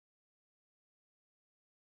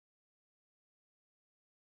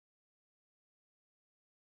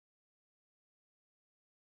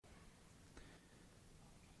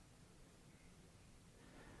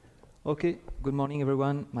Okay, good morning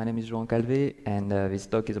everyone. My name is Joan Calvet, and this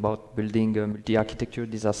talk is about building a multi-architecture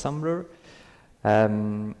disassembler.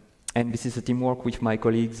 And this is a teamwork with my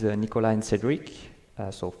colleagues Nicola and Cedric.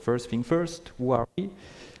 So first thing first, who are we?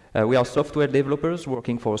 We are software developers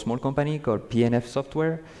working for a small company called PNF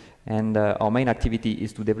Software. And our main activity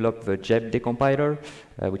is to develop the JEB decompiler,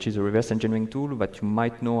 which is a reverse engineering tool that you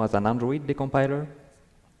might know as an Android decompiler.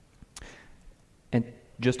 And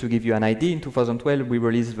just to give you an idea, in 2012 we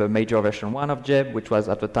released the major version 1 of JEB, which was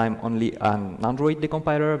at the time only an Android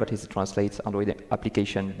decompiler, but it translates Android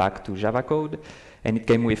application back to Java code. And it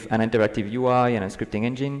came with an interactive UI and a scripting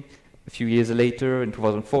engine. A few years later, in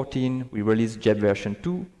 2014, we released JEB version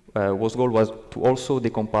 2, whose goal was to also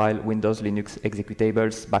decompile Windows Linux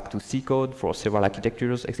executables back to C code for several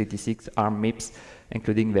architectures, x86, ARM, MIPS,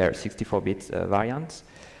 including their 64-bit variants.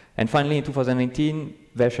 And finally, in 2018,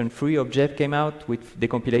 version 3 of JEB came out with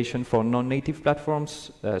decompilation for non-native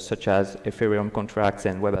platforms, such as Ethereum contracts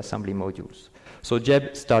and WebAssembly modules. So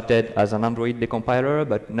JEB started as an Android decompiler,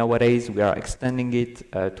 but nowadays we are extending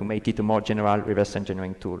it to make it a more general reverse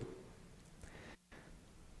engineering tool.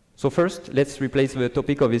 So first, let's replace the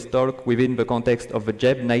topic of this talk within the context of the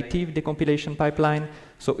JEB native decompilation pipeline.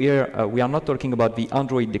 So here, we are not talking about the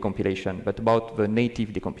Android decompilation, but about the native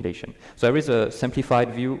decompilation. So there is a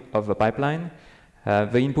simplified view of the pipeline.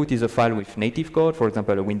 The input is a file with native code, for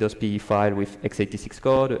example, a Windows PE file with x86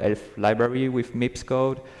 code, an ELF library with MIPS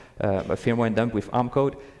code, a firmware dump with ARM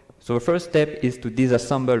code. So the first step is to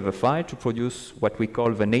disassemble the file to produce what we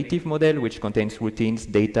call the native model, which contains routines,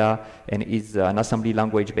 data, and is an assembly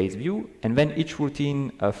language-based view. And then each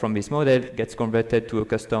routine from this model gets converted to a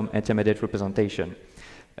custom intermediate representation,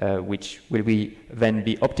 which will then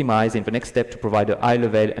be optimized in the next step to provide a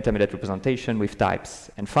high-level intermediate representation with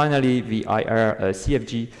types. And finally, the IR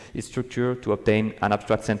CFG is structured to obtain an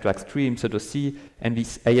abstract syntax tree in pseudo-C, and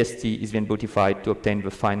this AST is then beautified to obtain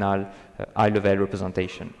the final high-level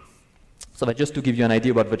representation. So that's just to give you an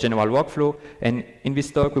idea about the general workflow. And in this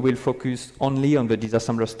talk, we will focus only on the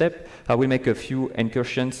disassembler step. I will make a few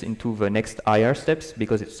incursions into the next IR steps,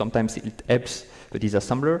 because sometimes it helps the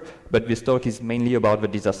disassembler, but this talk is mainly about the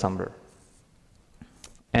disassembler.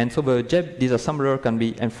 And so the JEB disassembler can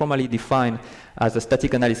be informally defined as a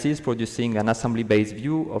static analysis producing an assembly-based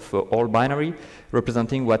view of all binary,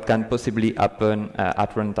 representing what can possibly happen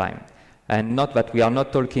at runtime. And note that we are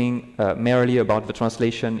not talking merely about the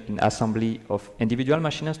translation in assembly of individual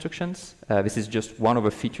machine instructions. This is just one of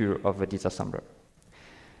the features of the disassembler.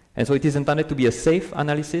 And so it is intended to be a safe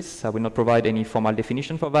analysis. I will not provide any formal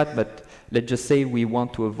definition for that, but let's just say we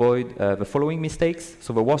want to avoid the following mistakes.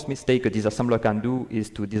 So the worst mistake a disassembler can do is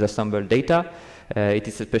to disassemble data. It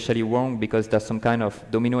is especially wrong because there's some kind of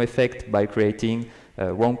domino effect by creating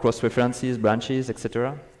wrong cross-references, branches,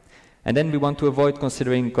 etc. And then we want to avoid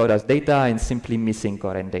considering code as data and simply missing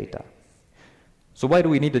code and data. So why do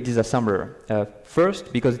we need a disassembler?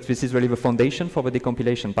 First, because this is really the foundation for the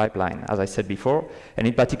decompilation pipeline, as I said before. And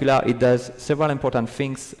in particular, it does several important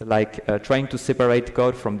things, like trying to separate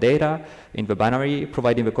code from data in the binary,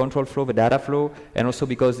 providing the control flow, the data flow, and also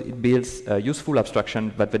because it builds useful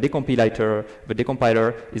abstraction that the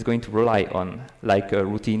decompiler is going to rely on, like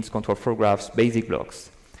routines, control flow graphs, basic blocks.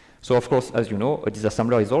 So of course, as you know, a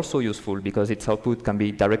disassembler is also useful because its output can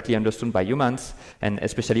be directly understood by humans, and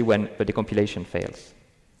especially when the decompilation fails.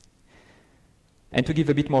 And to give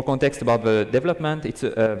a bit more context about the development,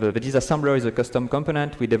 the disassembler is a custom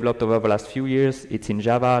component we developed over the last few years. It's in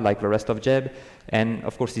Java, like the rest of JEB, and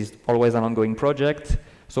of course it's always an ongoing project.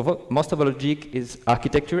 So most of the logic is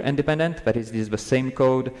architecture independent, that is the same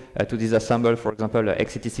code to disassemble, for example, an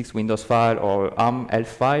x86 Windows file or ARM ELF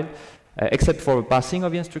file. Except for the passing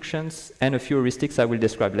of the instructions and a few heuristics I will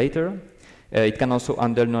describe later. It can also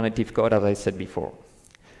handle non-native code, as I said before.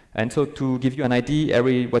 And so to give you an idea,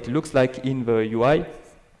 what it looks like in the UI,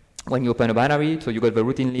 when you open a binary, so you got the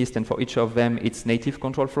routine list, and for each of them, it's native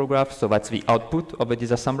control flow graph, so that's the output of the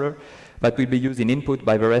disassembler, that will be used in input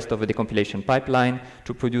by the rest of the decompilation pipeline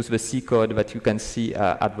to produce the C code that you can see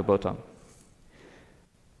at the bottom.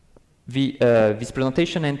 This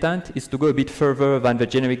presentation intent is to go a bit further than the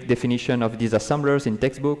generic definition of disassemblers in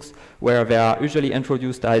textbooks, where they are usually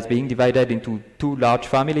introduced as being divided into two large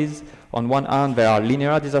families. On one hand, there are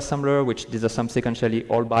linear disassembler, which disassemble sequentially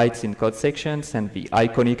all bytes in code sections, and the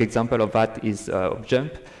iconic example of that is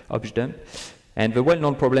objdump. And the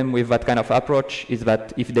well-known problem with that kind of approach is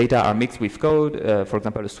that if data are mixed with code, for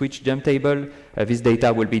example, a switch jump table, this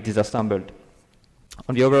data will be disassembled.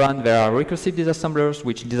 On the other hand, there are recursive disassemblers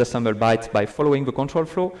which disassemble bytes by following the control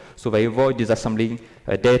flow, so they avoid disassembling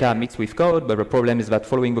data mixed with code, but the problem is that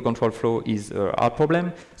following the control flow is a hard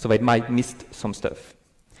problem, so they might miss some stuff.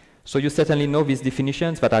 So you certainly know these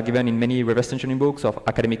definitions that are given in many reverse engineering books or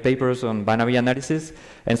academic papers on binary analysis.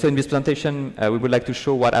 And so in this presentation, we would like to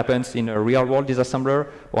show what happens in a real-world disassembler,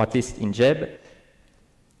 or at least in JEB.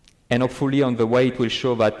 And hopefully on the way it will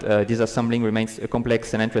show that disassembling remains a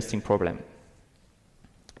complex and interesting problem.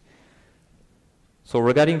 So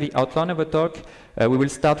regarding the outline of the talk, we will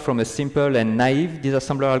start from a simple and naive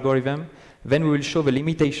disassembler algorithm. Then we will show the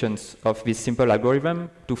limitations of this simple algorithm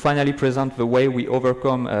to finally present the way we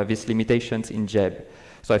overcome these limitations in JEB.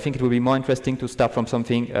 So I think it will be more interesting to start from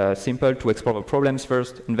something simple to explore the problems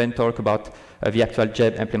first, and then talk about the actual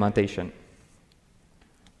JEB implementation.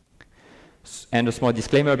 And a small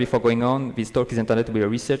disclaimer before going on, this talk is intended to be a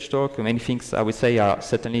research talk. Many things I would say are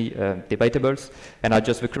certainly debatables and are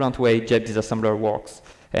just the current way JEB disassembler works.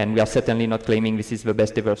 And we are certainly not claiming this is the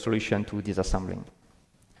best ever solution to disassembling.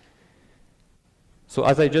 So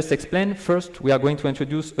as I just explained, first we are going to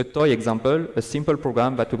introduce a toy example, a simple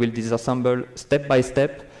program that we will disassemble step by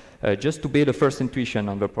step, just to build a first intuition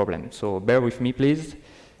on the problem. So bear with me, please.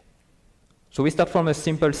 So we start from a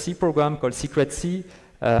simple C program called secret C.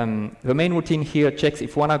 The main routine here checks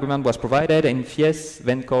if one argument was provided, and if yes,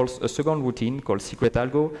 then calls a second routine called secret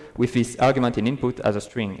algo with this argument in input as a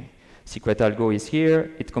string. Secret algo is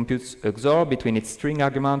here. It computes a XOR between its string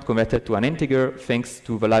argument converted to an integer thanks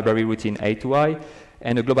to the library routine A to I,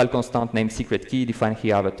 and a global constant named secret key defined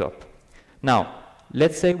here at the top. Now,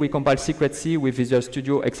 let's say we compile secret C with Visual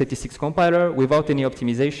Studio x86 compiler without any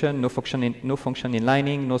optimization, no function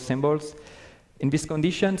inlining, no symbols. In these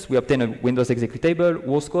conditions, we obtain a Windows executable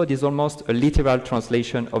whose code is almost a literal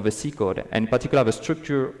translation of the C code, and in particular the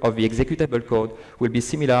structure of the executable code will be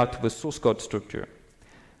similar to the source code structure.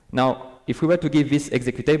 Now, if we were to give this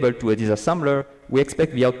executable to a disassembler, we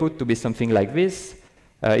expect the output to be something like this.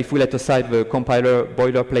 If we let aside the compiler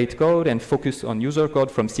boilerplate code and focus on user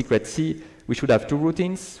code from secret C, we should have two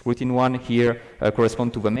routines. Routine 1 here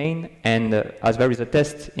corresponds to the main, and as there is a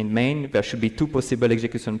test in main, there should be two possible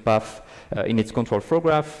execution paths in its control flow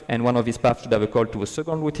graph, and one of these paths should have a call to a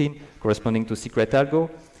second routine corresponding to secret algo.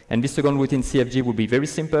 And this second routine CFG would be very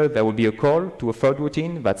simple. There will be a call to a third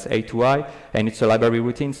routine, that's A to I, and it's a library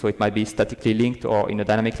routine, so it might be statically linked or in a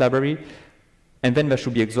dynamic library. And then there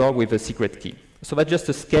should be XOR with a secret key. So that's just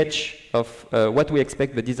a sketch of what we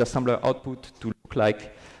expect the disassembler output to look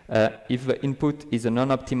like if the input is a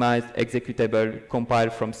non-optimized executable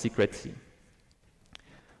compiled from secret C.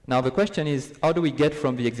 Now the question is, how do we get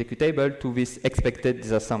from the executable to this expected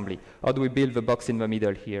disassembly? How do we build the box in the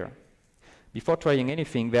middle here? Before trying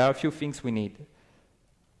anything, there are a few things we need.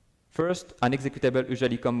 First, an executable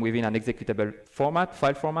usually comes within an executable format,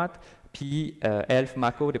 file format, PE, ELF,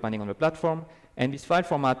 Mako, depending on the platform, and this file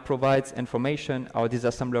format provides information our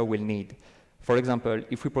disassembler will need. For example,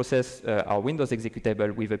 if we process our Windows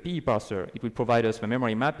executable with a PE parser, it will provide us the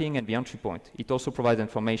memory mapping and the entry point. It also provides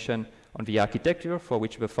information on the architecture for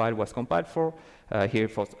which the file was compiled for, here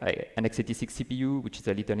for an x86 CPU, which is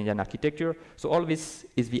a Little Indian architecture. So all this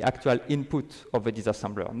is the actual input of the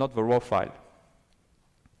disassembler, not the raw file.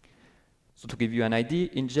 So to give you an idea,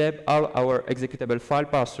 in JEB, all our executable file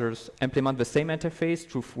parsers implement the same interface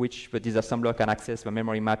through which the disassembler can access the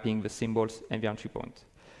memory mapping, the symbols, and the entry point.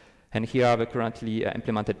 And here are the currently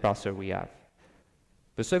implemented parser we have.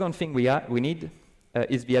 The second thing we need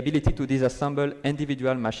is the ability to disassemble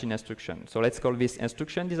individual machine instructions. So let's call this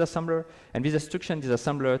instruction disassembler. And this instruction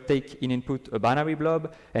disassembler take in input a binary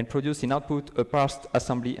blob and produce in output a parsed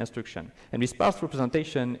assembly instruction. And this parsed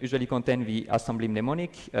representation usually contains the assembly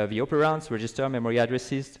mnemonic, the operands, register, memory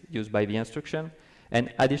addresses used by the instruction, and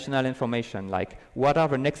additional information like what are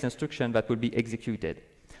the next instructions that will be executed.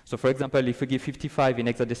 So for example, if we give 55 in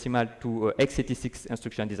hexadecimal to x86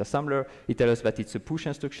 instruction disassembler, it tells us that it's a push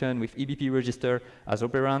instruction with EBP register as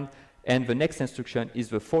operand, and the next instruction is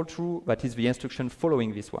the fall through, that is the instruction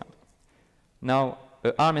following this one. Now,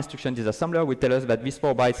 ARM instruction disassembler will tell us that these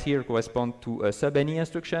 4 bytes here correspond to a sub-NE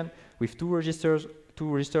instruction with two register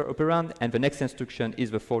operand, and the next instruction is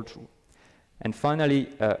the fall through. And finally,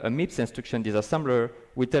 a MIPS instruction disassembler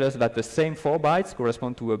will tell us that the same 4 bytes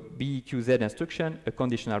correspond to a BEQZ instruction, a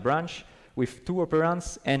conditional branch, with 2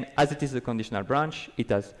 operands, and as it is a conditional branch, it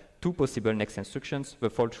has 2 possible next instructions, the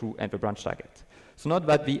fall through and the branch target. So note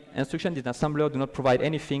that the instruction disassembler do not provide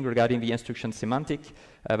anything regarding the instruction semantic,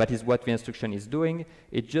 that is what the instruction is doing.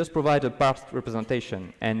 It just provides a parsed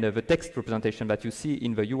representation, and the text representation that you see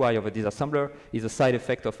in the UI of a disassembler is a side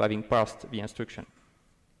effect of having parsed the instruction.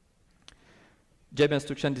 JEB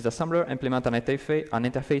instruction disassembler implement an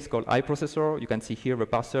interface called iProcessor. You can see here the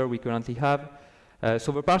parser we currently have.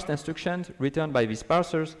 So the parsed instructions returned by these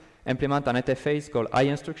parsers implement an interface called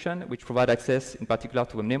I-instruction, which provide access in particular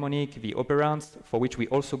to the mnemonic, the operands, for which we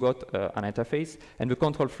also got an interface, and the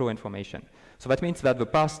control flow information. So that means that the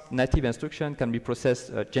parsed native instruction can be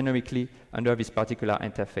processed generically under this particular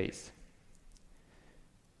interface.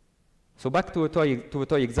 So back to a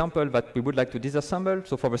toy example that we would like to disassemble.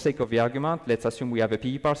 So for the sake of the argument, let's assume we have a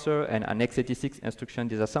PE parser and an x86 instruction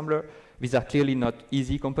disassembler. These are clearly not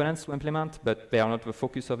easy components to implement, but they are not the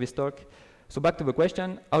focus of this talk. So back to the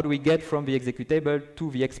question, how do we get from the executable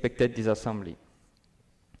to the expected disassembly?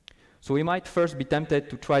 So we might first be tempted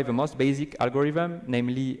to try the most basic algorithm,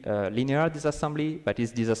 namely linear disassembly, that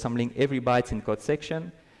is disassembling every byte in code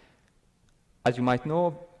section. As you might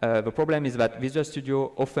know, the problem is that Visual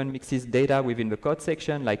Studio often mixes data within the code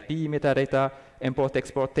section, like PE metadata,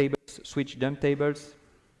 import-export tables, switch dump tables.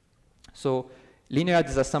 So linear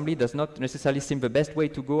disassembly does not necessarily seem the best way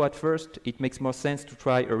to go at first. It makes more sense to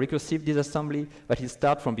try a recursive disassembly that is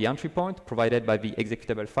start from the entry point provided by the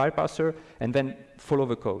executable file parser and then follow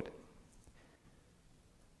the code.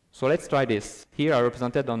 So let's try this. Here I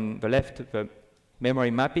represented on the left the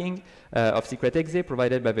memory mapping of secret exe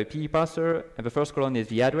provided by the PE parser. And the first column is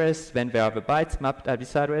the address, then there are the bytes mapped at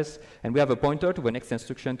this address, and we have a pointer to the next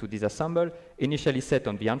instruction to disassemble, initially set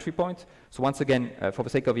on the entry point. So once again, for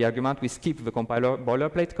the sake of the argument, we skip the compiler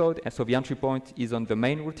boilerplate code, and so the entry point is on the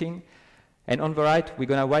main routine. And on the right, we're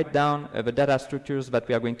going to write down the data structures that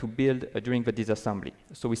we are going to build during the disassembly.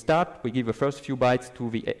 So we start, we give the first few bytes to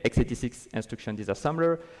the x86 instruction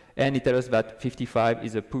disassembler, and it tells us that 55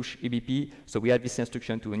 is a push EBP. So we add this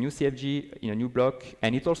instruction to a new CFG in a new block,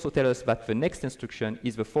 and it also tells us that the next instruction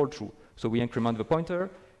is the fall through. So we increment the pointer,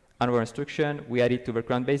 another instruction, we add it to the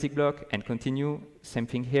current basic block, and continue, same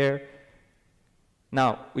thing here.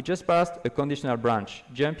 Now, we just passed a conditional branch,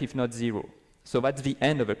 jump if not 0. So that's the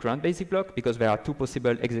end of the current basic block, because there are two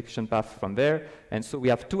possible execution paths from there. And so we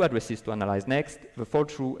have two addresses to analyze next, the fall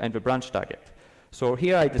through and the branch target. So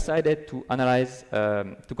here I decided to analyze,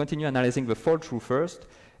 to continue analyzing the fall through first.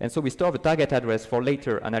 And so we store the target address for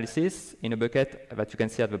later analysis in a bucket that you can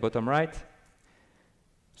see at the bottom right.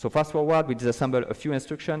 So fast forward, we disassemble a few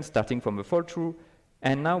instructions starting from the fall through.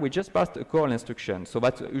 And now we just passed a call instruction. So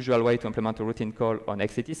that's the usual way to implement a routine call on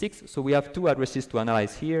x86. So we have two addresses to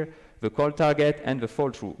analyze here, the call target and the fall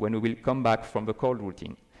through, when we will come back from the call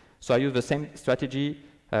routine. So I use the same strategy.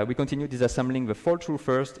 We continue disassembling the fall through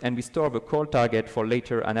first, and we store the call target for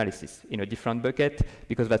later analysis in a different bucket,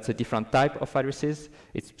 because that's a different type of addresses.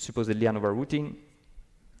 It's supposedly another routine.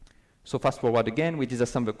 So fast forward again, we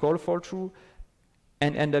disassemble the call fall through,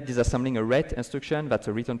 and end up disassembling a ret instruction that's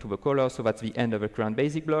a return to the caller, so that's the end of the current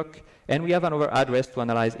basic block. And we have another address to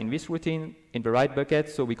analyze in this routine in the right bucket,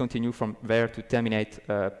 so we continue from there to terminate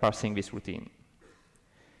parsing this routine.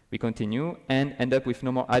 We continue and end up with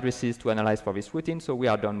no more addresses to analyze for this routine, so we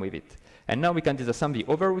are done with it. And now we can disassemble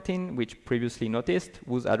the other routine, which previously noticed,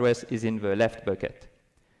 whose address is in the left bucket.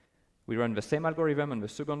 We run the same algorithm on the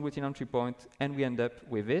second routine entry point, and we end up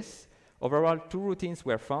with this. Overall, two routines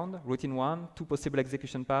were found. Routine 1, two possible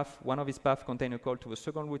execution paths. One of these paths contains a call to the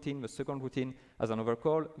second routine. The second routine has another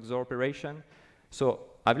call, XOR operation. So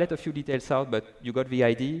I've let a few details out, but you got the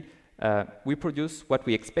idea. We produce what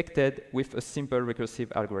we expected with a simple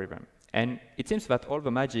recursive algorithm. And it seems that all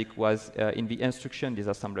the magic was in the instruction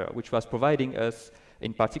disassembler, which was providing us,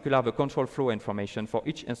 in particular, the control flow information for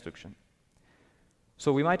each instruction.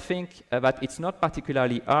 So we might think that it's not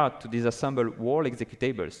particularly hard to disassemble whole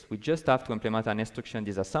executables. We just have to implement an instruction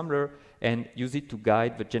disassembler and use it to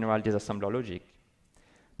guide the general disassembler logic.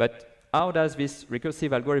 But how does this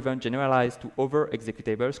recursive algorithm generalize to other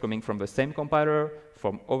executables coming from the same compiler,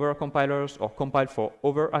 from other compilers, or compiled for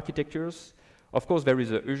other architectures? Of course, there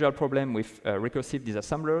is a usual problem with recursive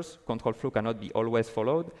disassemblers. Control flow cannot be always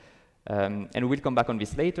followed. And we'll come back on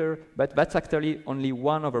this later, but that's actually only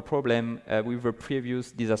one of the problems with the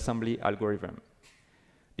previous disassembly algorithm.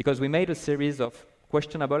 Because we made a series of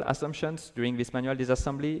questionable assumptions during this manual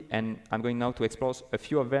disassembly, and I'm going now to explore a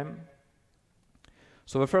few of them.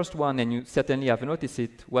 So the first one, and you certainly have noticed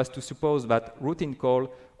it, was to suppose that routine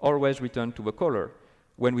call always return to the caller.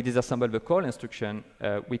 When we disassemble the call instruction,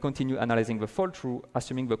 we continue analyzing the fall through,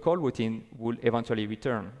 assuming the call routine will eventually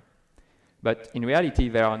return. But in reality,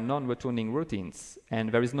 there are non-returning routines,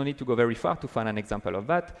 and there is no need to go very far to find an example of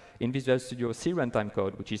that. In Visual Studio C runtime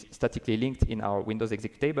code, which is statically linked in our Windows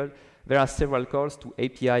executable, there are several calls to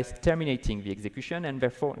APIs terminating the execution and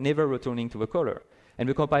therefore never returning to the caller. And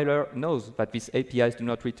the compiler knows that these APIs do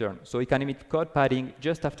not return, so it can emit code padding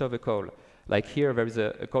just after the call. Like here, there is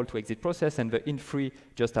a call to exit process, and the int3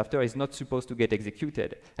 just after is not supposed to get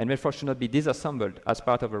executed, and therefore should not be disassembled as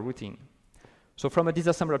part of a routine. So from a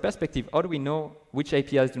disassembler perspective, how do we know which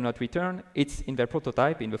APIs do not return? It's in their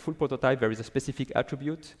prototype. In the full prototype, there is a specific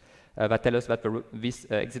attribute that tells us that this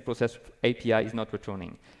exit process API is not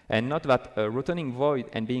returning. And not that returning void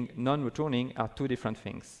and being non-returning are two different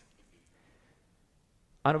things.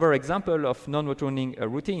 Another example of non-returning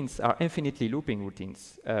routines are infinitely looping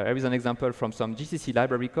routines. Here is an example from some GCC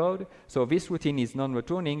library code. So this routine is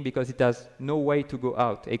non-returning because it has no way to go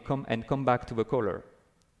out and come back to the caller.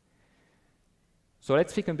 So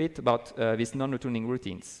let's think a bit about these non-returning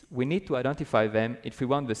routines. We need to identify them if we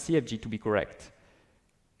want the CFG to be correct.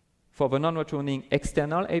 For the non-returning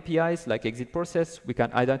external APIs, like exit process, we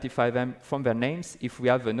can identify them from their names if we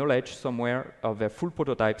have the knowledge somewhere of their full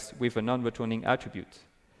prototypes with a non-returning attribute.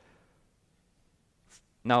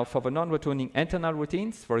 Now, for the non-returning internal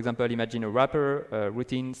routines, for example, imagine a wrapper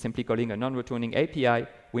routine simply calling a non-returning API,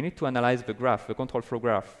 we need to analyze the graph, the control flow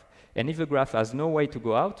graph. And if the graph has no way to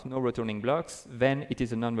go out, no returning blocks, then it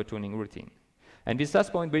is a non-returning routine. And this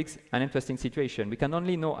last point brings an interesting situation. We can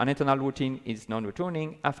only know an internal routine is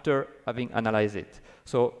non-returning after having analyzed it.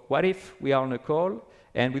 So what if we are on a call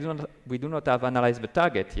and we do not have analyzed the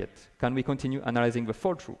target yet? Can we continue analyzing the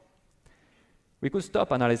fall-through? We could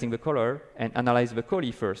stop analyzing the caller and analyze the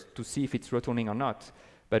callee first to see if it's returning or not.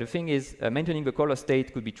 But the thing is, maintaining the caller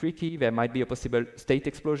state could be tricky. There might be a possible state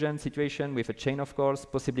explosion situation with a chain of calls,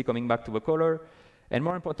 possibly coming back to the caller. And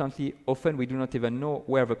more importantly, often we do not even know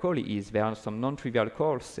where the callee is. There are some non-trivial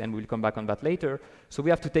calls, and we'll come back on that later. So we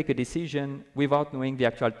have to take a decision without knowing the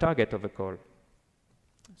actual target of the call.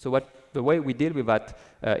 So the way we deal with that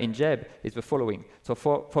in JEB is the following. So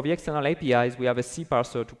for the external APIs, we have a C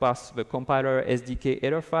parser to parse the compiler SDK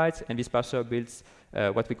header files, and this parser builds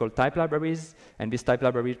what we call type libraries, and these type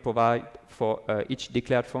libraries provide for each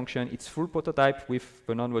declared function its full prototype with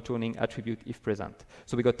the non-returning attribute if present.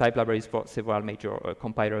 So we got type libraries for several major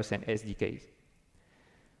compilers and SDKs.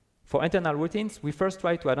 For internal routines, we first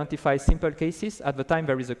try to identify simple cases at the time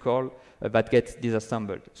there is a call that gets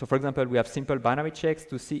disassembled. So for example, we have simple binary checks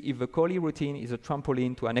to see if the callee routine is a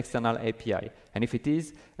trampoline to an external API. And if it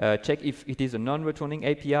is, check if it is a non-returning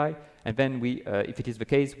API, and then if it is the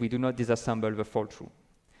case, we do not disassemble the fall-through.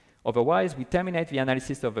 Otherwise, we terminate the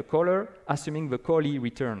analysis of the caller, assuming the callee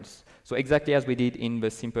returns. So exactly as we did in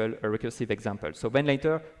the simple recursive example. So then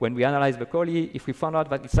later, when we analyze the callee, if we found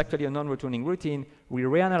out that it's actually a non-returning routine, we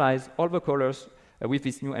reanalyze all the callers with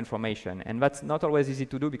this new information. And that's not always easy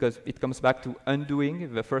to do because it comes back to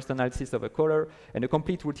undoing the first analysis of a caller, and a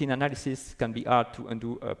complete routine analysis can be hard to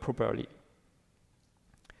undo properly.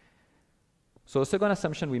 So a second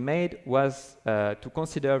assumption we made was to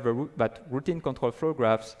consider that routine control flow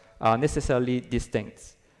graphs are necessarily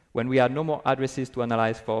distinct. When we had no more addresses to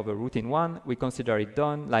analyze for the routine one, we consider it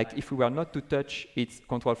done, like if we were not to touch its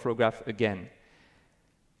control flow graph again.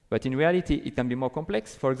 But in reality, it can be more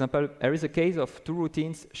complex. For example, there is a case of two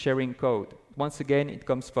routines sharing code. Once again, it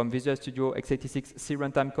comes from Visual Studio x86 C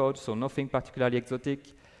runtime code, so nothing particularly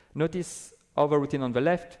exotic. Notice how the routine on the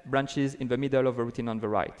left branches in the middle of the routine on the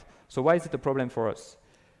right. So why is it a problem for us?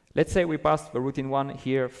 Let's say we parse the routine 1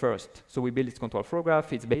 here first. So we build its control flow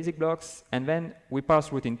graph, its basic blocks, and then we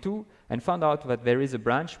parse routine 2 and found out that there is a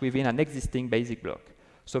branch within an existing basic block.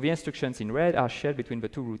 So the instructions in red are shared between the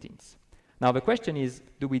two routines. Now the question is,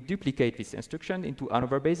 do we duplicate this instruction into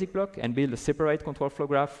another basic block and build a separate control flow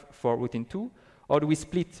graph for routine 2? Or do we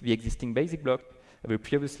split the existing basic block we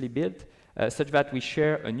previously built such that we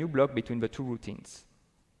share a new block between the two routines?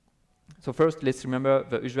 So first, let's remember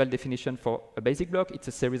the usual definition for a basic block. It's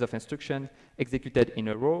a series of instructions executed in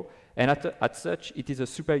a row, and as such, it is a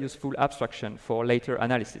super useful abstraction for later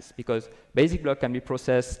analysis, because basic block can be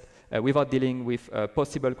processed without dealing with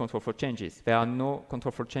possible control flow changes. There are no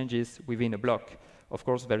control flow changes within a block. Of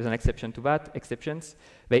course, there is an exception to that. Exceptions,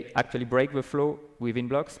 they actually break the flow within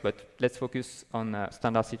blocks, but let's focus on a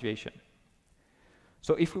standard situation.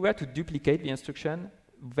 So if we were to duplicate the instruction,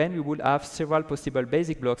 then we would have several possible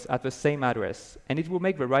basic blocks at the same address. And it will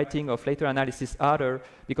make the writing of later analysis harder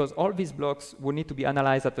because all these blocks will need to be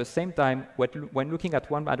analyzed at the same time when looking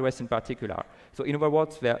at one address in particular. So in other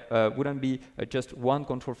words, there wouldn't be just one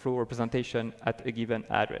control flow representation at a given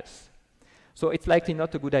address. So it's likely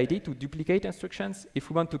not a good idea to duplicate instructions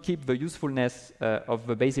if we want to keep the usefulness of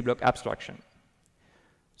the basic block abstraction.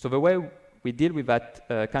 So the way we deal with that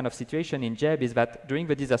kind of situation in JEB is that during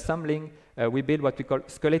the disassembling, we build what we call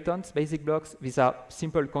skeletons, basic blocks. These are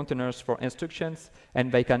simple containers for instructions,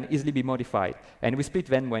 and they can easily be modified. And we split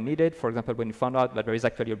them when needed. For example, when we found out that there is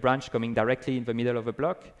actually a branch coming directly in the middle of a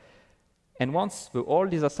block. And once the whole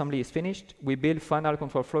disassembly is finished, we build final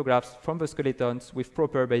control flow graphs from the skeletons with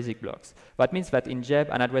proper basic blocks. That means that in JEB,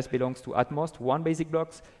 an address belongs to at most one basic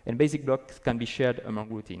block, and basic blocks can be shared among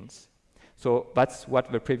routines. So that's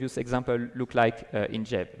what the previous example looked like in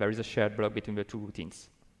JEB. There is a shared block between the two routines.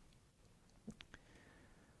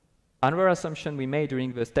 Another assumption we made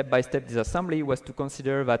during the step-by-step disassembly was to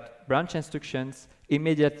consider that branch instructions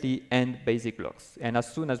immediately end basic blocks. And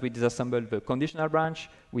as soon as we disassembled the conditional branch,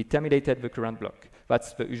 we terminated the current block.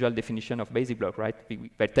 That's the usual definition of basic block, right?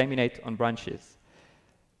 They terminate on branches.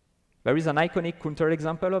 There is an iconic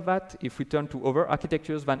counterexample of that. If we turn to other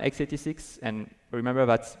architectures than x86, and remember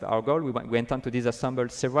that's our goal, we intend to disassemble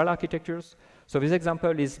several architectures. So this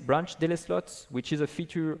example is branch delay slots, which is a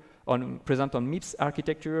feature present on MIPS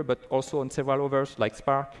architecture, but also on several others like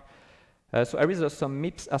Spark. So here is some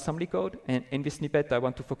MIPS assembly code, and in this snippet I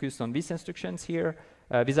want to focus on these instructions here.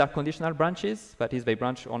 These are conditional branches, that is, they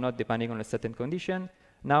branch or not depending on a certain condition.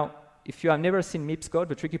 Now, if you have never seen MIPS code,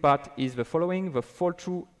 the tricky part is the following. The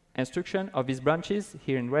fall-through instruction of these branches,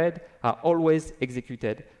 here in red, are always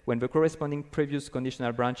executed when the corresponding previous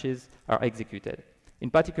conditional branches are executed. In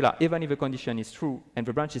particular, even if the condition is true and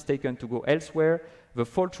the branch is taken to go elsewhere, the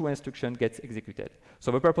fall-through instruction gets executed. So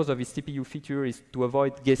the purpose of this CPU feature is to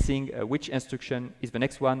avoid guessing which instruction is the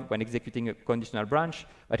next one when executing a conditional branch.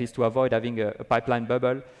 That is to avoid having a pipeline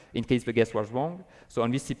bubble in case the guess was wrong. So on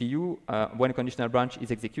this CPU, when a conditional branch is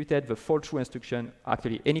executed, the fall-through instruction,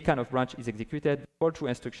 actually any kind of branch is executed, the fall-through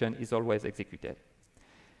instruction is always executed.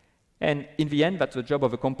 And in the end, that's the job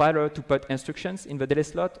of a compiler to put instructions in the delay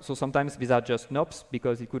slot. So sometimes these are just NOPs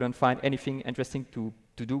because it couldn't find anything interesting to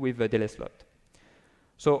do with the delay slot.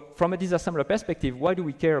 So from a disassembler perspective, why do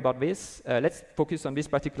we care about this? Let's focus on this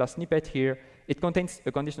particular snippet here. It contains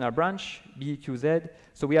a conditional branch, BEQZ.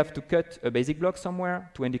 So we have to cut a basic block somewhere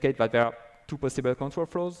to indicate that there are two possible control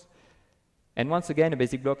flows. And once again, a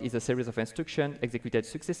basic block is a series of instructions executed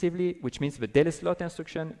successively, which means the delay slot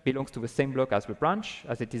instruction belongs to the same block as the branch,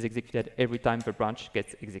 as it is executed every time the branch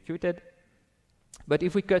gets executed. But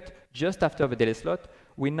if we cut just after the delay slot,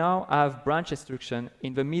 we now have branch instruction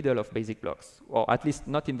in the middle of basic blocks, or at least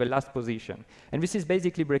not in the last position. And this is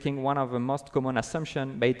basically breaking one of the most common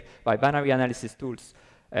assumptions made by binary analysis tools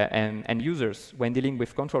and users when dealing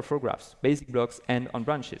with control flow graphs. Basic blocks end on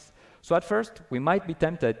branches. So at first, we might be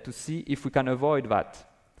tempted to see if we can avoid that.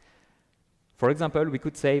 For example, we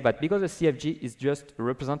could say that because the CFG is just a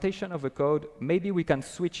representation of the code, maybe we can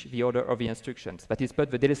switch the order of the instructions. That is, put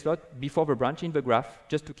the delay slot before the branch in the graph,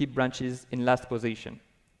 just to keep branches in last position.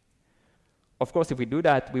 Of course, if we do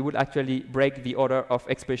that, we would actually break the order of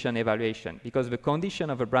expression evaluation, because the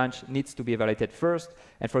condition of a branch needs to be evaluated first.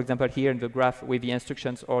 And for example, here in the graph with the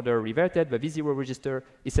instructions order reverted, the V0 register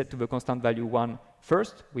is set to the constant value 1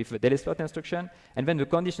 first with the delay slot instruction, and then the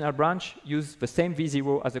conditional branch uses the same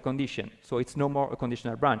V0 as a condition. So it's no more a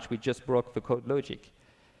conditional branch. We just broke the code logic.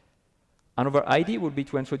 Another idea would be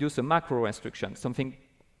to introduce a macro instruction, something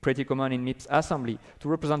pretty common in MIPS assembly, to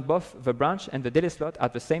represent both the branch and the delay slot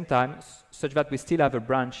at the same time, such that we still have a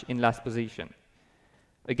branch in last position.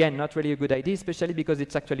 Again, not really a good idea, especially because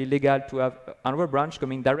it's actually legal to have another branch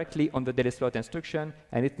coming directly on the delay slot instruction,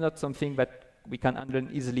 and it's not something that we can handle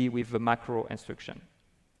easily with the macro instruction.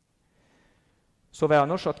 So there are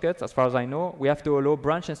no shortcuts, as far as I know. We have to allow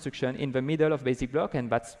branch instruction in the middle of basic block, and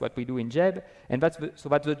that's what we do in JEB. And that's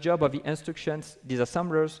the job of the instructions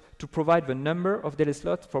disassemblers to provide the number of delay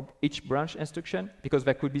slots for each branch instruction, because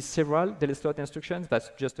there could be several delay slot instructions.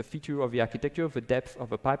 That's just a feature of the architecture, the depth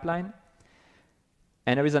of a pipeline.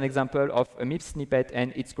 And there is an example of a MIPS snippet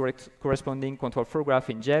and its corresponding control flow graph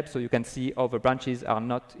in JEB, so you can see how the branches are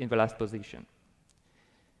not in the last position.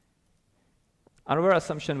 Another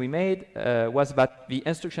assumption we made was that the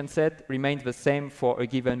instruction set remains the same for a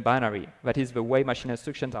given binary. That is, the way machine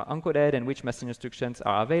instructions are encoded and which machine instructions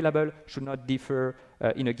are available should not differ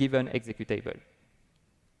in a given executable.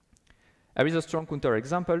 There is a strong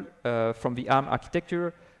counterexample from the ARM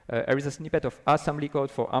architecture. There is a snippet of assembly code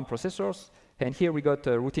for ARM processors. And here we got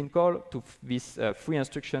a routine call to this 3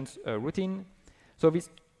 instructions routine. So these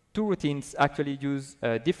 2 routines actually use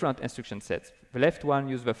different instruction sets. The left one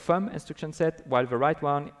uses the thumb instruction set, while the right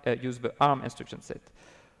one uses the ARM instruction set.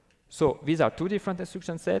 So these are 2 different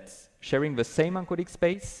instruction sets sharing the same encoding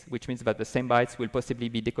space, which means that the same bytes will possibly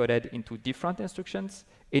be decoded into different instructions.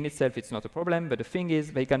 In itself, it's not a problem, but the thing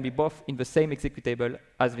is they can be both in the same executable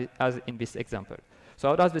as in this example. So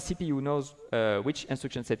how does the CPU knows which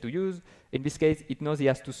instruction set to use? In this case, it knows he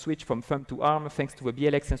has to switch from thumb to ARM thanks to a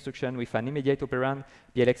BLX instruction with an immediate operand.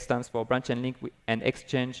 BLX stands for branch and link and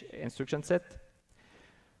exchange instruction set.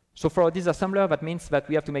 So for a disassembler, that means that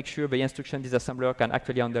we have to make sure the instruction disassembler can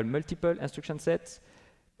actually handle multiple instruction sets.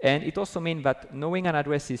 And it also means that knowing an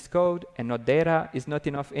address is code and not data is not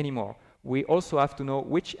enough anymore. We also have to know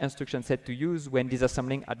which instruction set to use when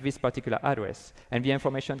disassembling at this particular address. And the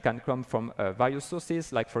information can come from various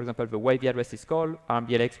sources, like, for example, the way the address is called,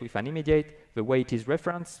 armBLX with an immediate, the way it is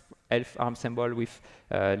referenced, elf arm symbol with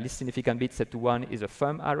least significant bit set to 1 is a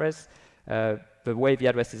thumb address, the way the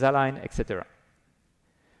address is aligned, etc.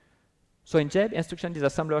 So in JEB, instruction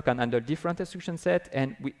disassembler can handle different instruction sets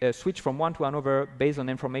and we switch from one to another based on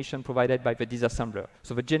information provided by the disassembler.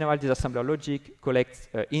 So the general disassembler logic collects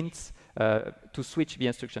ints to switch the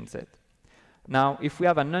instruction set. Now, if we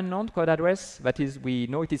have an unknown code address, that is, we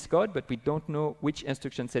know it is code, but we don't know which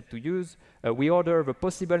instruction set to use, we order the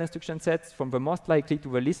possible instruction sets from the most likely to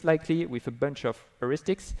the least likely with a bunch of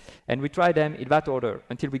heuristics, and we try them in that order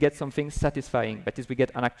until we get something satisfying, that is, we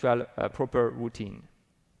get an actual proper routine.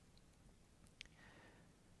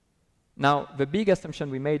 Now, the big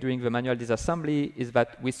assumption we made during the manual disassembly is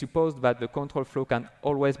that we supposed that the control flow can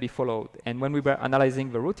always be followed. And when we were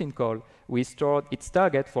analyzing the routine call, we stored its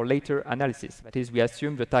target for later analysis. That is, we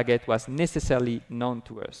assumed the target was necessarily known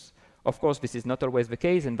to us. Of course, this is not always the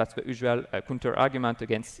case, and that's the usual counter-argument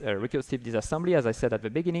against recursive disassembly, as I said at the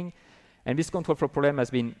beginning. And this control flow problem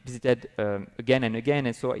has been visited again and again.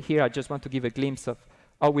 And so here I just want to give a glimpse of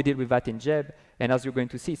how we deal with that in JEB. And as you're going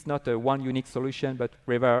to see, it's not a one unique solution, but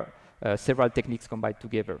rather several techniques combined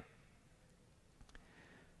together.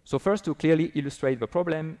 So first, to clearly illustrate the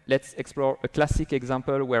problem, let's explore a classic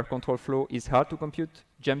example where control flow is hard to compute,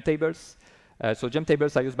 jump tables. So jump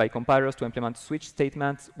tables are used by compilers to implement switch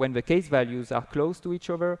statements when the case values are close to each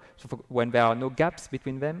other, so when there are no gaps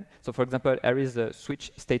between them. So for example, there is a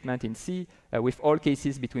switch statement in C with all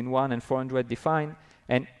cases between 1 and 400 defined.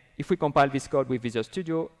 And if we compile this code with Visual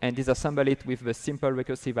Studio and disassemble it with the simple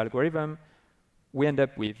recursive algorithm, we end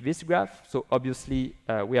up with this graph. So obviously,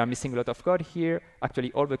 we are missing a lot of code here.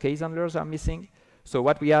 Actually, all the case handlers are missing. So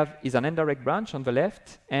what we have is an indirect branch on the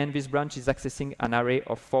left, and this branch is accessing an array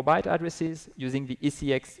of 4-byte addresses using the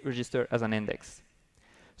ECX register as an index.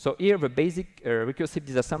 So here, the basic recursive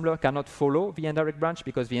disassembler cannot follow the indirect branch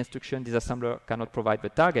because the instruction disassembler cannot provide the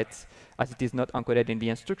targets, as it is not encoded in the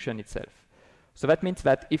instruction itself. So that means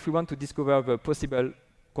that if we want to discover the possible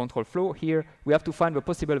control flow here, we have to find the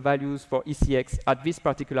possible values for ECX at this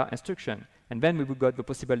particular instruction. And then we will get the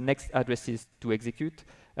possible next addresses to execute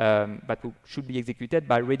that should be executed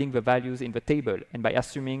by reading the values in the table and by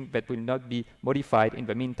assuming that will not be modified in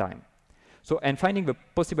the meantime. So, and finding the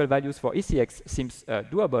possible values for ECX seems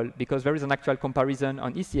doable because there is an actual comparison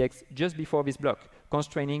on ECX just before this block,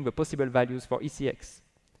 constraining the possible values for ECX.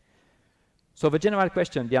 So the general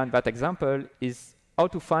question behind that example is how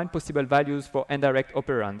to find possible values for indirect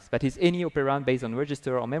operands, that is, any operand based on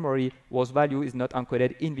register or memory whose value is not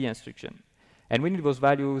encoded in the instruction. And we need those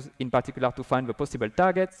values in particular to find the possible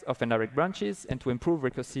targets of indirect branches and to improve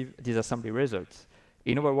recursive disassembly results.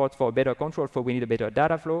 In other words, for a better control flow, we need a better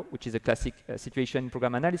data flow, which is a classic situation in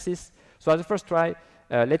program analysis. So as a first try,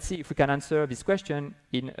 let's see if we can answer this question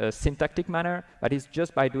in a syntactic manner, that is,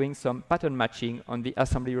 just by doing some pattern matching on the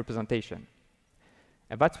assembly representation.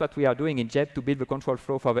 And that's what we are doing in JEB to build the control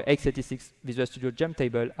flow for the x86 Visual Studio jump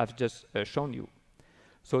table I've just shown you.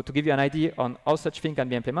 So to give you an idea on how such thing can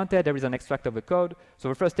be implemented, there is an extract of the code. So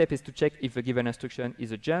the first step is to check if the given instruction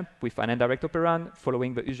is a jump with an indirect operand,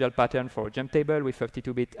 following the usual pattern for a jump table with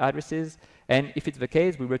 32-bit addresses. And if it's the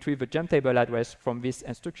case, we retrieve the jump table address from this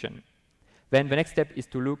instruction. Then the next step is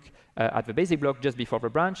to look at the basic block just before the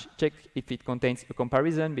branch, check if it contains a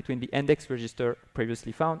comparison between the index register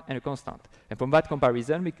previously found and a constant. And from that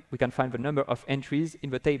comparison, we can find the number of entries in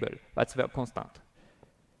the table. That's the constant.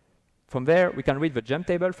 From there, we can read the jump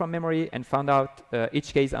table from memory and find out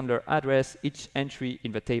each case handler address, each entry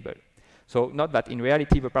in the table. So note that in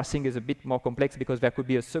reality, the parsing is a bit more complex because there could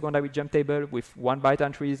be a secondary jump table with 1-byte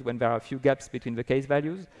entries when there are a few gaps between the case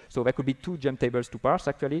values. So there could be 2 jump tables to parse,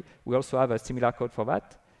 actually. We also have a similar code for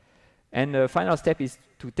that. And the final step is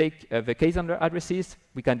to take the case handler addresses.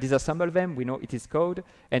 We can disassemble them. We know it is code.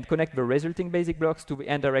 And connect the resulting basic blocks to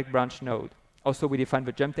the indirect branch node. Also, we define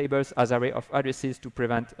the jump tables as array of addresses to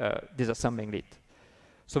prevent disassembling it.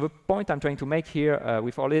 So the point I'm trying to make here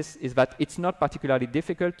with all this is that it's not particularly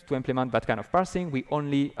difficult to implement that kind of parsing. We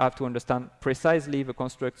only have to understand precisely the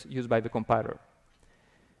constructs used by the compiler.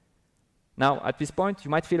 Now, at this point,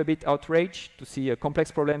 you might feel a bit outraged to see a complex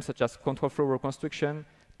problem such as control flow reconstruction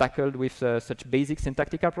tackled with such basic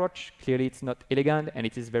syntactic approach. Clearly, it's not elegant, and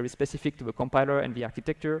it is very specific to the compiler and the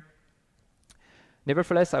architecture.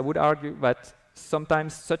 Nevertheless, I would argue that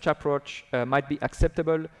sometimes such approach might be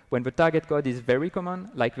acceptable when the target code is very common,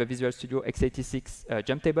 like the Visual Studio x86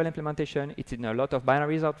 jump table implementation. It's in a lot of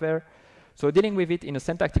binaries out there. So dealing with it in a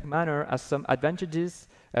syntactic manner has some advantages.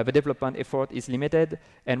 The development effort is limited,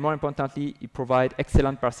 and more importantly, it provides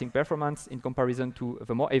excellent parsing performance in comparison to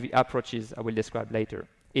the more heavy approaches I will describe later.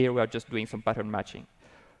 Here we are just doing some pattern matching.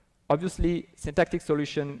 Obviously, syntactic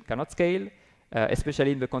solution cannot scale,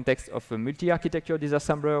 especially in the context of a multi-architecture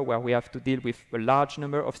disassembler, where we have to deal with a large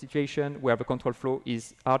number of situations where the control flow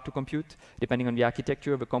is hard to compute, depending on the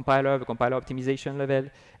architecture, the compiler optimization level.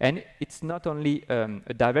 And it's not only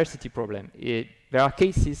a diversity problem. There are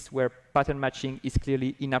cases where pattern matching is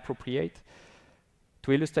clearly inappropriate.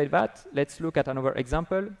 To illustrate that, let's look at another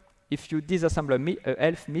example. If you disassemble a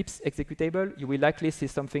ELF MIPS executable, you will likely see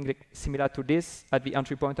something similar to this at the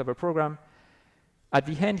entry point of a program. At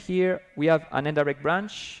the end here, we have an indirect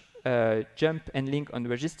branch, jump and link on the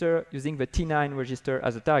register using the T9 register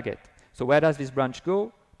as a target. So where does this branch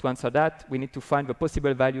go? To answer that, we need to find the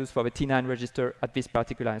possible values for the T9 register at this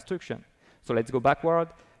particular instruction. So let's go backward.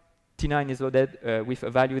 T9 is loaded with a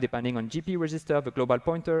value depending on GP register, the global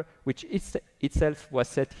pointer, which itself was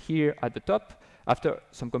set here at the top after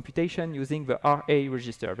some computation using the RA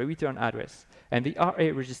register, the return address. And the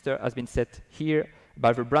RA register has been set here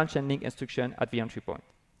by the branch and link instruction at the entry point.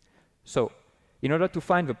 So in order to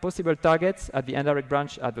find the possible targets at the indirect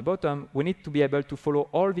branch at the bottom, we need to be able to follow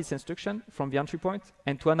all these instructions from the entry point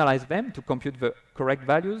and to analyze them to compute the correct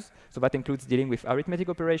values. So that includes dealing with arithmetic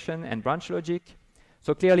operation and branch logic.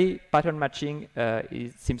 So clearly, pattern matching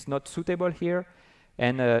seems not suitable here.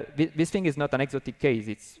 And this thing is not an exotic case.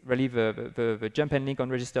 It's really the jump and link on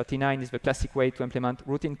register T9 is the classic way to implement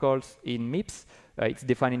routine calls in MIPS. It's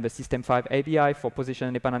defined in the System 5 ABI for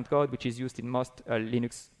position-independent code, which is used in most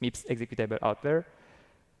Linux MIPS executable out there.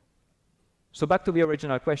 So back to the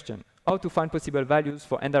original question, how to find possible values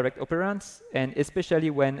for indirect operands, and especially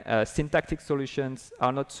when syntactic solutions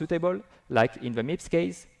are not suitable, like in the MIPS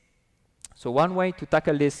case. So one way to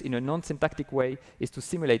tackle this in a non-syntactic way is to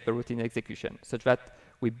simulate the routine execution, such that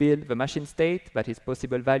we build the machine state that is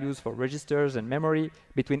possible values for registers and memory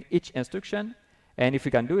between each instruction. And if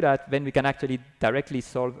we can do that, then we can actually directly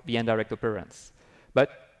solve the indirect operands. But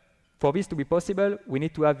for this to be possible, we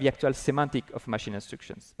need to have the actual semantic of machine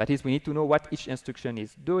instructions. That is, we need to know what each instruction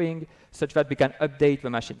is doing, such that we can update the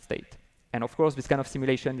machine state. And of course, this kind of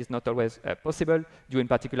simulation is not always possible, due in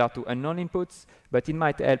particular to unknown inputs, but it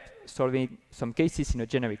might help solving some cases in a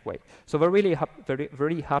generic way. So the really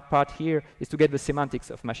very hard part here is to get the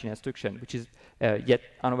semantics of machine instruction, which is yet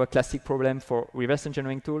another classic problem for reverse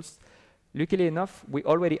engineering tools. Luckily enough, we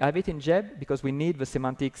already have it in JEB because we need the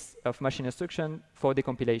semantics of machine instruction for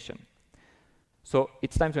decompilation. So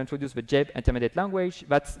it's time to introduce the JEB intermediate language.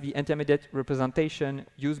 That's the intermediate representation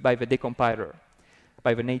used by the decompiler,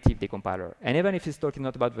 by the native decompiler. And even if it's talking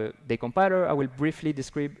not about the decompiler, I will briefly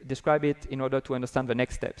describe it in order to understand the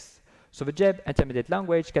next steps. So the JEB intermediate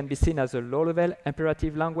language can be seen as a low-level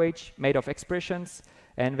imperative language made of expressions,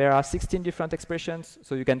 and there are 16 different expressions.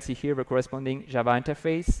 So you can see here the corresponding Java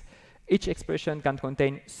interface. Each expression can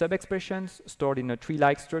contain sub-expressions stored in a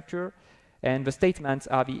tree-like structure, and the statements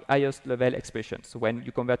are the highest level expressions. So when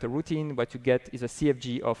you convert a routine, what you get is a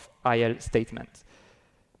CFG of IL statement.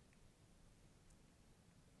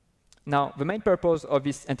 Now, the main purpose of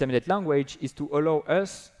this intermediate language is to allow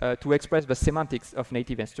us to express the semantics of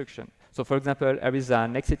native instruction. So for example, there is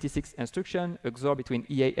an x86 instruction, a XOR between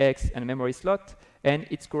EAX and memory slot, and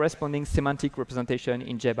its corresponding semantic representation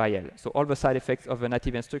in JEB-IL. So all the side effects of the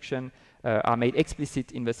native instruction are made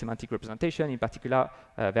explicit in the semantic representation. In particular,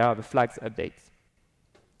 there are the flags updates.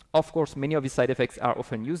 Of course, many of these side effects are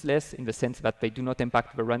often useless in the sense that they do not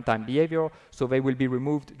impact the runtime behavior, so they will be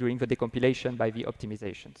removed during the decompilation by the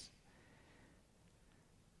optimizations.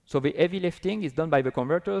 So the heavy lifting is done by the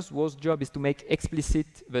converters, whose job is to make explicit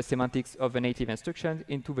the semantics of the native instruction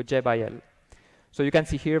into the JEB-IL. So you can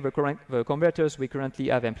see here the converters we currently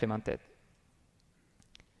have implemented.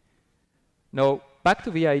 Now, back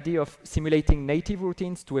to the idea of simulating native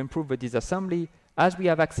routines to improve the disassembly. As we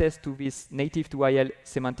have access to these native to IL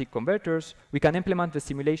semantic converters, we can implement the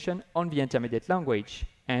simulation on the intermediate language.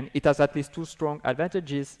 And it has at least two strong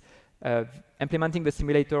advantages. Implementing the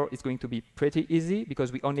simulator is going to be pretty easy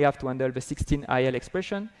because we only have to handle the 16 IL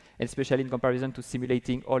expression, and especially in comparison to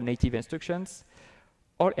simulating all native instructions.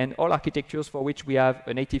 All architectures for which we have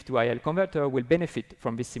a native to IL converter will benefit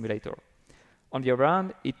from this simulator. On the other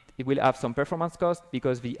hand, it will have some performance cost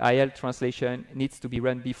because the IL translation needs to be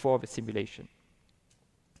run before the simulation.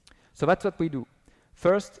 So that's what we do.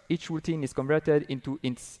 First, each routine is converted into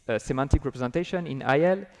its semantic representation in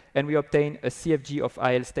IL, and we obtain a CFG of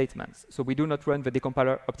IL statements. So we do not run the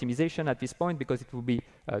decompiler optimization at this point because it would be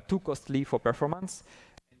too costly for performance.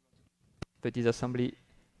 The disassembly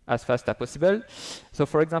as fast as possible. So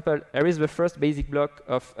for example, here is the first basic block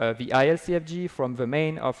of the IL CFG from the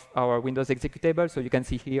main of our Windows executable. So you can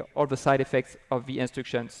see here all the side effects of the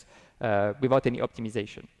instructions without any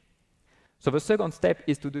optimization. So the second step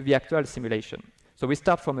is to do the actual simulation. So we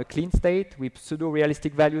start from a clean state with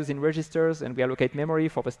pseudo-realistic values in registers, and we allocate memory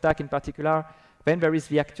for the stack in particular. Then there is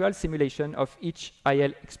the actual simulation of each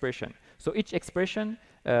IL expression. So each expression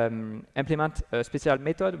implements a special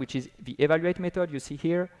method, which is the evaluate method you see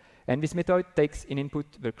here. And this method takes in input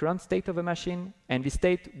the current state of the machine, and the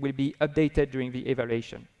state will be updated during the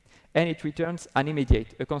evaluation. And it returns an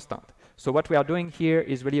immediate, a constant. So what we are doing here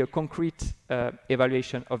is really a concrete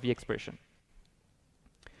evaluation of the expression.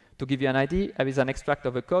 To give you an idea, there is an extract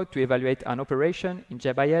of the code to evaluate an operation in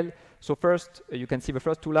JBIL. So first, you can see the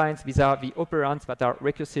first two lines. These are the operands that are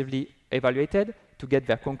recursively evaluated to get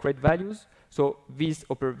their concrete values. So these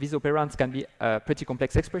operands can be pretty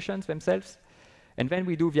complex expressions themselves. And then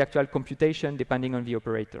we do the actual computation depending on the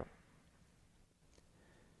operator.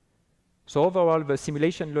 So overall, the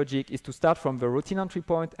simulation logic is to start from the routine entry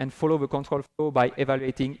point and follow the control flow by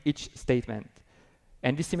evaluating each statement.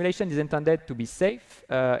 And this simulation is intended to be safe,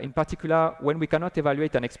 in particular when we cannot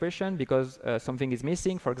evaluate an expression because something is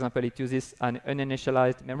missing. For example, it uses an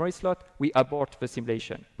uninitialized memory slot. We abort the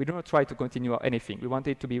simulation. We do not try to continue anything. We want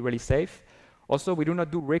it to be really safe. Also, we do not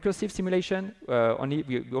do recursive simulation.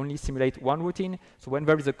 We only simulate one routine. So when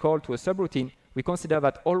there is a call to a subroutine, we consider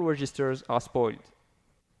that all registers are spoiled.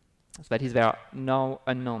 So that is, they are now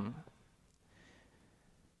unknown.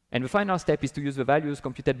 And the final step is to use the values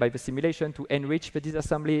computed by the simulation to enrich the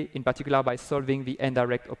disassembly, in particular by solving the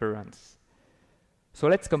indirect operands. So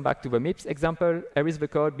let's come back to the MIPS example. Here is the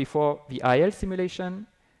code before the IL simulation.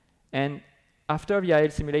 And after the IL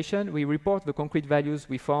simulation, we report the concrete values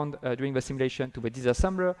we found during the simulation to the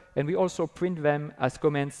disassembler, and we also print them as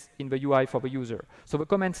comments in the UI for the user. So the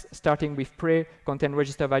comments starting with pre contain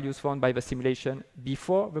register values found by the simulation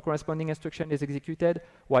before the corresponding instruction is executed,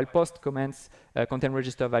 while post comments contain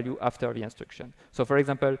register value after the instruction. So for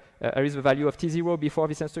example, here is the value of T0 before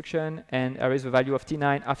this instruction, and here is the value of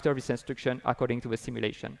T9 after this instruction according to the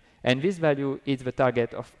simulation. And this value is the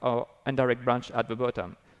target of our indirect branch at the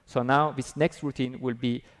bottom. So now this next routine will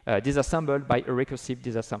be disassembled by a recursive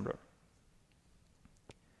disassembler.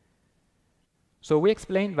 So we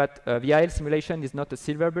explained that the IL simulation is not a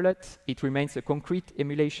silver bullet. It remains a concrete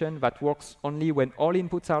emulation that works only when all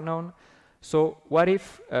inputs are known. So what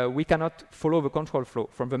if we cannot follow the control flow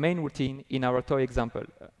from the main routine in our toy example?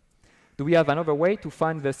 Do we have another way to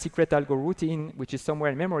find the secret algo routine, which is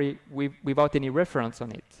somewhere in memory, without any reference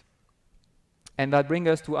on it? And that brings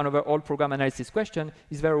us to another old program analysis question.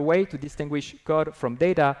 Is there a way to distinguish code from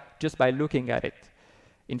data just by looking at it?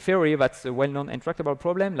 In theory, that's a well-known intractable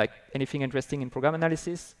problem, like anything interesting in program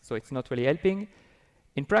analysis, so it's not really helping.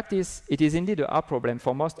 In practice, it is indeed a hard problem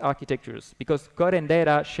for most architectures, because code and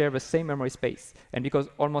data share the same memory space, and because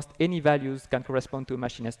almost any values can correspond to a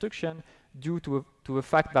machine instruction due to the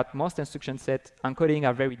fact that most instruction sets encoding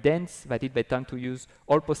are very dense, that is, they tend to use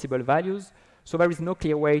all possible values. So there is no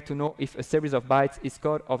clear way to know if a series of bytes is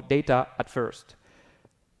code or data at first.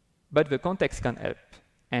 But the context can help.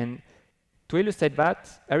 And to illustrate that,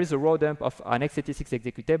 here is a raw dump of an x86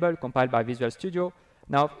 executable compiled by Visual Studio.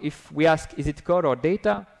 Now, if we ask, is it code or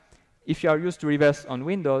data? If you are used to reverse on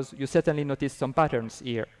Windows, you certainly notice some patterns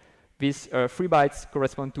here. These 3 bytes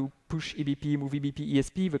correspond to push EBP, move EBP,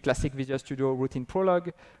 ESP, the classic Visual Studio routine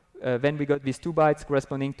prologue. Then we got these 2 bytes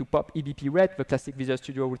corresponding to pop EBP ret, the classic Visual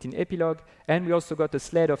Studio routine epilogue. And we also got a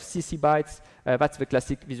sled of CC bytes. That's the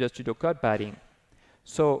classic Visual Studio code padding.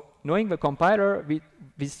 So knowing the compiler,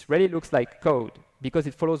 this really looks like code because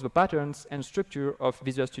it follows the patterns and structure of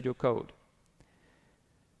Visual Studio code.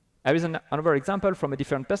 There is another example from a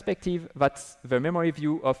different perspective. That's the memory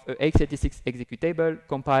view of an x86 executable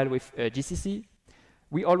compiled with GCC.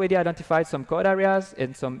 We already identified some code areas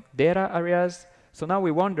and some data areas. So now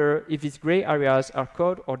we wonder if these gray areas are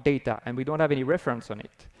code or data, and we don't have any reference on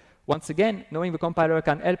it. Once again, knowing the compiler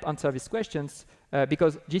can help answer these questions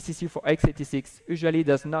because GCC for x86 usually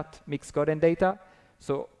does not mix code and data.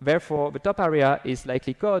 So therefore, the top area is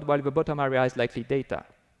likely code, while the bottom area is likely data.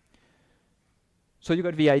 So you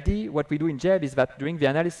got the idea. What we do in JEB is that during the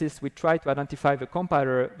analysis, we try to identify the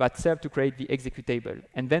compiler that serves to create the executable.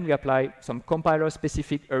 And then we apply some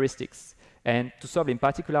compiler-specific heuristics, and to solve in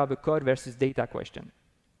particular the code versus data question.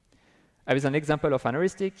 there is an example of an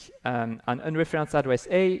heuristic. An unreferenced address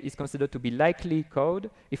A is considered to be likely code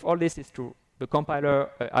if all this is true. The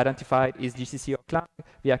compiler identified is GCC or Clang.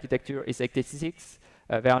 The architecture is x86.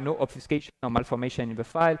 There are no obfuscation or malformation in the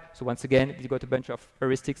file. So once again, we got a bunch of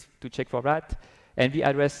heuristics to check for that. And the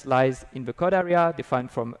address lies in the code area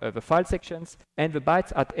defined from the file sections. And the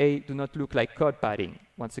bytes at A do not look like code padding.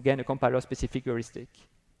 Once again, a compiler-specific heuristic.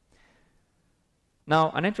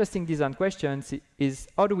 Now, an interesting design question is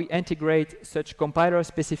how do we integrate such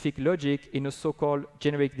compiler-specific logic in a so-called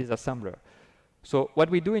generic disassembler? So what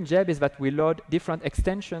we do in JEB is that we load different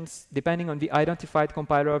extensions depending on the identified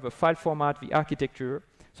compiler, the file format, the architecture.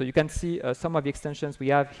 So you can see some of the extensions we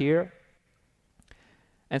have here.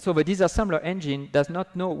 And so the disassembler engine does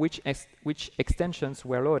not know which extensions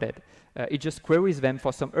were loaded. It just queries them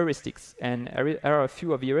for some heuristics. And there are a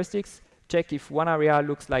few of the heuristics. Check if one area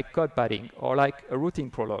looks like code padding or like a routing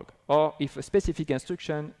prologue, or if a specific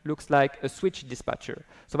instruction looks like a switch dispatcher.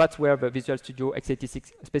 So that's where the Visual Studio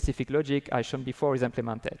x86 specific logic I shown before is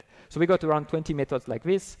implemented. So we got around 20 methods like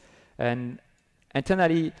this. And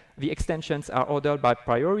internally, the extensions are ordered by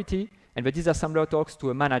priority. And the disassembler talks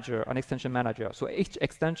to a manager, an extension manager. So each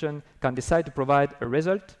extension can decide to provide a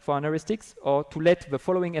result for an heuristics or to let the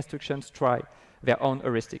following instructions try their own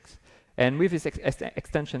heuristics. And with this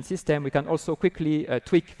extension system, we can also quickly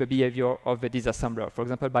tweak the behavior of the disassembler, for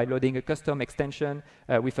example, by loading a custom extension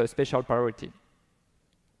with a special priority.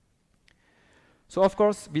 So of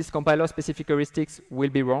course, these compiler-specific heuristics will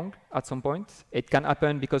be wrong at some point. It can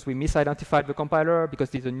happen because we misidentified the compiler, because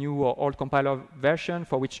there's a new or old compiler version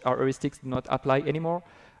for which our heuristics do not apply anymore,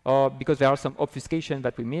 or because there are some obfuscation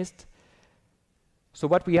that we missed. So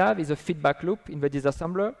what we have is a feedback loop in the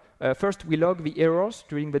disassembler. First, we log the errors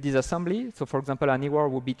during the disassembly. So for example, an error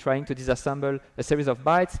would be trying to disassemble a series of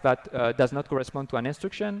bytes that does not correspond to an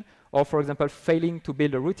instruction, or for example, failing to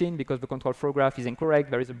build a routine because the control flow graph is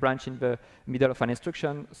incorrect, there is a branch in the middle of an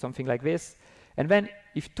instruction, something like this. And then,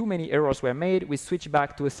 if too many errors were made, we switch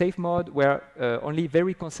back to a safe mode where only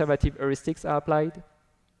very conservative heuristics are applied.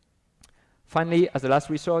 Finally, as a last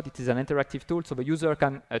resort, it is an interactive tool, so the user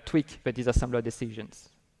can tweak the disassembler decisions.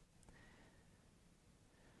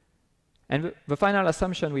 And the final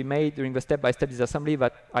assumption we made during the step-by-step disassembly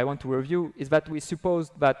that I want to review is that we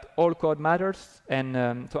supposed that all code matters.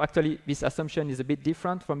 And so actually, this assumption is a bit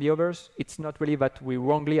different from the others. It's not really that we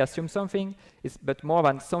wrongly assume something, but more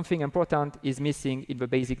than something important is missing in the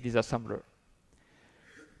basic disassembler.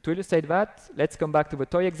 To illustrate that, let's come back to the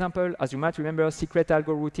toy example. As you might remember, secret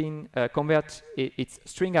algo routine converts its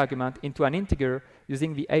string argument into an integer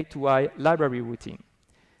using the A to I library routine.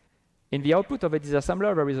 In the output of a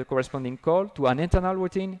disassembler, there is a corresponding call to an internal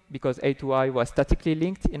routine because A to I was statically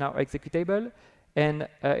linked in our executable. And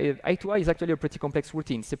A to I is actually a pretty complex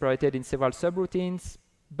routine, separated in several subroutines,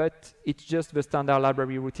 but it's just the standard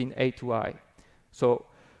library routine A to I. So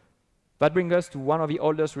that brings us to one of the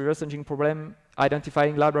oldest reverse engineering problems,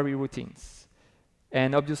 identifying library routines.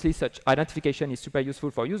 And obviously, such identification is super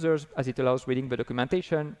useful for users as it allows reading the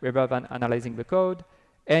documentation rather than analyzing the code.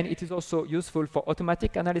 And it is also useful for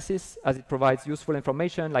automatic analysis as it provides useful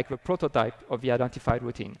information like the prototype of the identified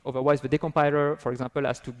routine. Otherwise, the decompiler, for example,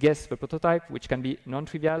 has to guess the prototype, which can be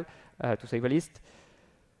non-trivial, to say the least.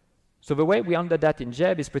 So the way we handle that in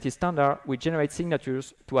JEB is pretty standard. We generate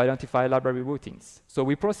signatures to identify library routines. So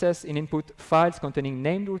we process in input files containing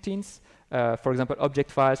named routines, for example, object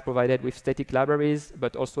files provided with static libraries,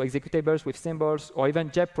 but also executables with symbols, or even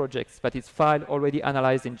JEB projects that is file already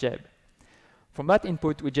analyzed in JEB. From that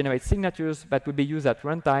input, we generate signatures that will be used at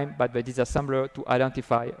runtime by the disassembler to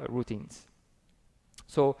identify routines.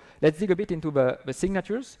 So let's dig a bit into the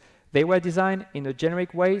signatures. They were designed in a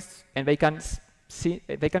generic way, and they can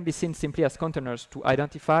be seen simply as containers to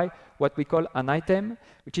identify what we call an item,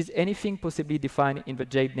 which is anything possibly defined in the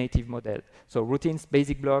JEB native model. So routines,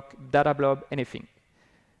 basic block, data blob, anything.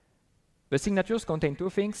 The signatures contain two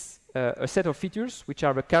things, a set of features, which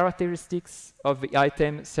are the characteristics of the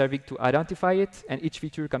item serving to identify it, and each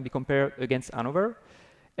feature can be compared against another,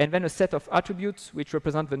 and then a set of attributes which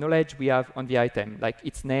represent the knowledge we have on the item, like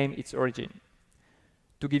its name, its origin.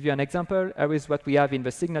 To give you an example, here is what we have in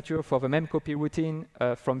the signature for the memcopy routine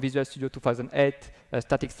from Visual Studio 2008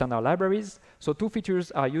 static standard libraries. So two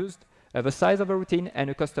features are used, the size of a routine and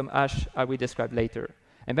a custom hash I will describe later.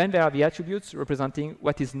 And then there are the attributes representing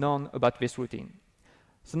what is known about this routine.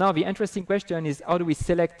 So now the interesting question is, how do we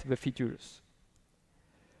select the features?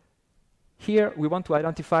 Here, we want to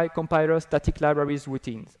identify compiler static libraries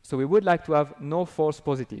routines. So we would like to have no false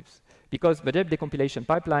positives, because the JEB decompilation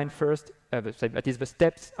pipeline first, that is the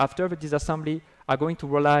steps after the disassembly, are going to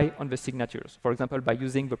rely on the signatures, for example, by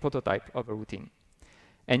using the prototype of a routine.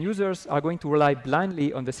 And users are going to rely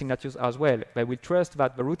blindly on the signatures as well. They will trust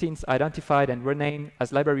that the routines identified and renamed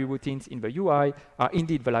as library routines in the UI are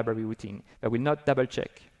indeed the library routine. They will not double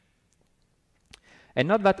check. And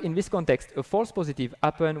note that in this context, a false positive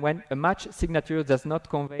happens when a match signature does not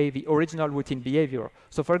convey the original routine behavior.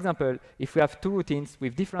 So for example, if we have two routines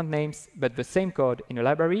with different names but the same code in a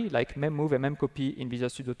library, like memmove and memcopy in Visual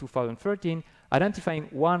Studio 2013, identifying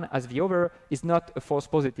one as the other is not a false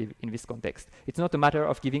positive in this context. It's not a matter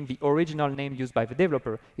of giving the original name used by the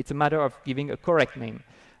developer. It's a matter of giving a correct name,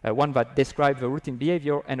 one that describes the routine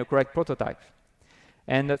behavior and a correct prototype.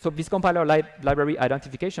 And so this compiler library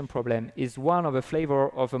identification problem is one of the flavor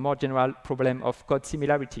of a more general problem of code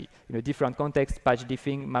similarity. In a different context, patch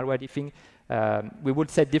diffing, malware diffing, we would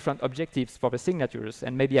set different objectives for the signatures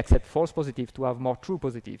and maybe accept false positives to have more true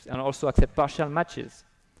positives, and also accept partial matches.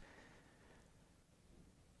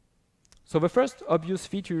 So the first obvious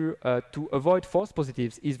feature to avoid false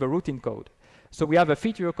positives is the routine code. So we have a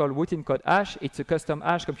feature called routine code hash. It's a custom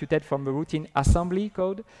hash computed from the routine assembly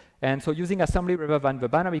code. And so using assembly rather than the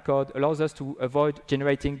binary code allows us to avoid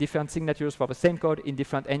generating different signatures for the same code in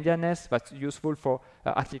different endianness. That's useful for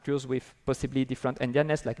architectures with possibly different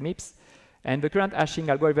endianness like MIPS. And the current hashing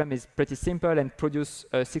algorithm is pretty simple and produces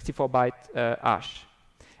a 64-byte hash.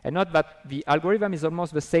 And note that the algorithm is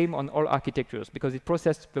almost the same on all architectures because it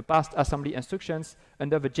processes the past assembly instructions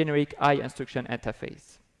under the generic I instruction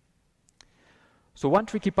interface. So one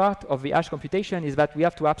tricky part of the hash computation is that we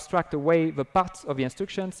have to abstract away the parts of the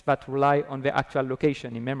instructions that rely on their actual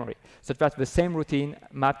location in memory, such that the same routine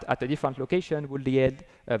mapped at a different location will yield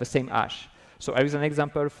the same hash. So here is an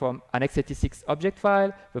example from an x86 object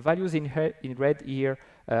file. The values in red here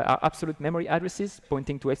are absolute memory addresses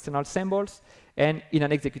pointing to external symbols. And in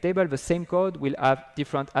an executable, the same code will have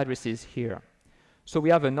different addresses here. So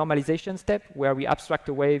we have a normalization step where we abstract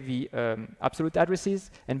away the absolute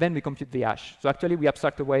addresses, and then we compute the hash. So actually, we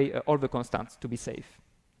abstract away all the constants to be safe.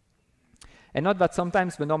 And note that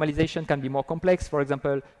sometimes the normalization can be more complex. For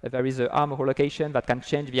example, there is an ARM relocation that can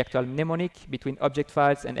change the actual mnemonic between object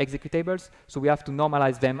files and executables, so we have to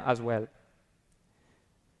normalize them as well.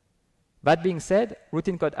 That being said,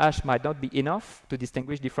 routine code hash might not be enough to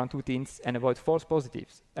distinguish different routines and avoid false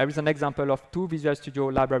positives. There is an example of two Visual Studio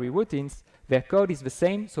library routines. Their code is the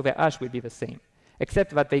same, so their hash will be the same,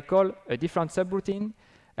 except that they call a different subroutine,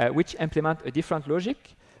 which implement a different logic.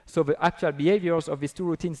 So the actual behaviors of these two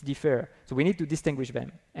routines differ. So we need to distinguish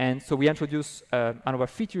them. And so we introduce another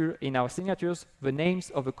feature in our signatures, the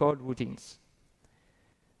names of the called routines.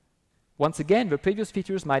 Once again, the previous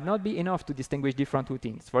features might not be enough to distinguish different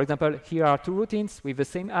routines. For example, here are two routines with the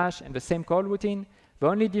same hash and the same call routine. The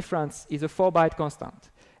only difference is a 4-byte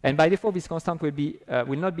constant. And by default, this constant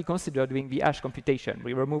will not be considered during the hash computation.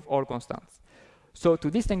 We remove all constants. So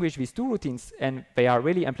to distinguish these two routines, and they are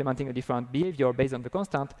really implementing a different behavior based on the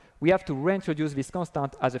constant, we have to reintroduce this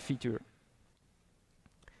constant as a feature.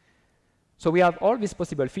 So we have all these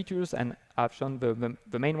possible features, and I've shown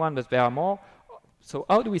the main one, but there are more. So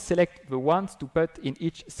how do we select the ones to put in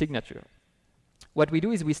each signature? What we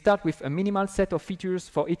do is we start with a minimal set of features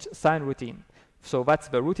for each signed routine. So that's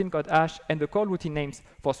the routine code hash and the call routine names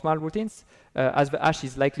for small routines, as the hash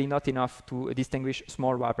is likely not enough to distinguish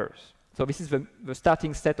small wrappers. So this is the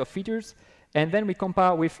starting set of features. And then we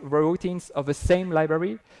compare with the routines of the same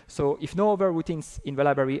library. So if no other routines in the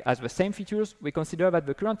library has the same features, we consider that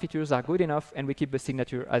the current features are good enough and we keep the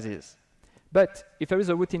signature as is. But if there is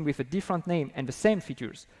a routine with a different name and the same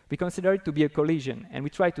features, we consider it to be a collision, and we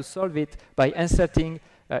try to solve it by inserting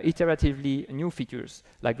iteratively new features,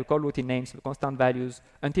 like the call routine names, the constant values,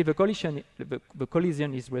 until the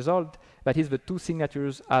collision is resolved, that is, the two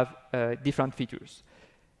signatures have different features.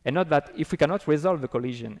 And note that if we cannot resolve the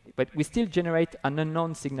collision, but we still generate an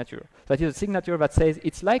unknown signature. That is a signature that says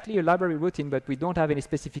it's likely a library routine, but we don't have any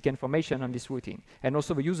specific information on this routine. And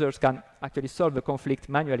also the users can actually solve the conflict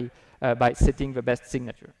manually by setting the best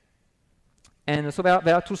signature. And so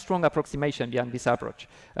there are two strong approximations behind this approach.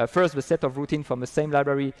 First, the set of routines from the same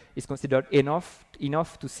library is considered enough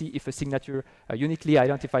to see if a signature uniquely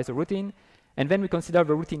identifies a routine. And then we consider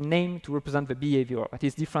the routine name to represent the behavior. That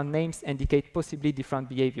is, different names indicate possibly different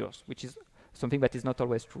behaviors, which is something that is not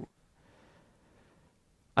always true.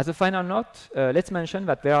 As a final note, let's mention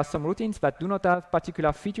that there are some routines that do not have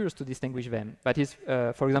particular features to distinguish them. That is,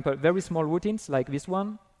 for example, very small routines like this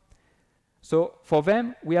one. So for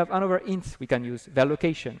them, we have another hint we can use, their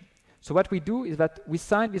location. So what we do is that we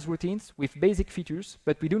sign these routines with basic features,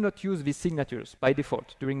 but we do not use these signatures by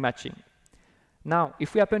default during matching. Now,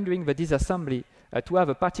 if we happen during the disassembly to have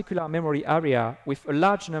a particular memory area with a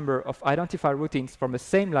large number of identified routines from the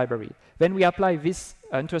same library. Then we apply these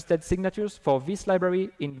untrusted signatures for this library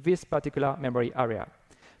in this particular memory area.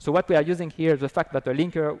 So what we are using here is the fact that the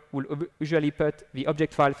linker will usually put the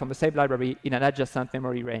object file from the same library in an adjacent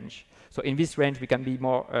memory range. So in this range, we can be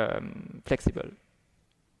more flexible.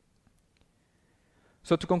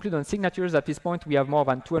 So to conclude on signatures, at this point, we have more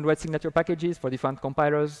than 200 signature packages for different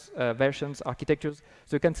compilers, versions, architectures.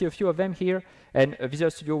 So you can see a few of them here. And Visual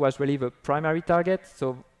Studio was really the primary target.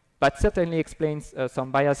 So that certainly explains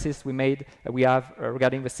some biases we have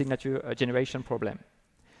regarding the signature generation problem.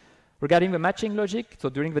 Regarding the matching logic, so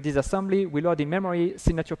during the disassembly, we load in memory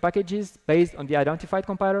signature packages based on the identified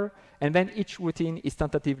compiler, and then each routine is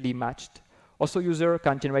tentatively matched. Also, user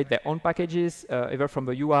can generate their own packages, either from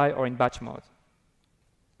the UI or in batch mode.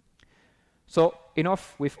 So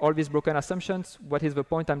enough with all these broken assumptions. What is the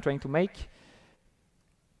point I'm trying to make?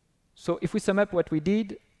 So if we sum up what we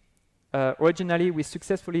did, originally we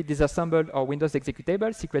successfully disassembled our Windows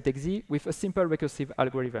executable, secret.exe, with a simple recursive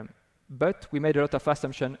algorithm. But we made a lot of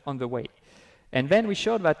assumptions on the way. And then we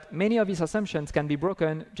showed that many of these assumptions can be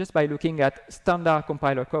broken just by looking at standard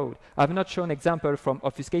compiler code. I've not shown examples from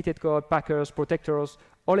obfuscated code, packers, protectors.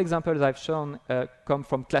 All examples I've shown come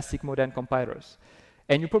from classic modern compilers.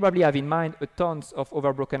 And you probably have in mind tons of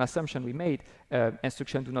overbroken assumptions we made.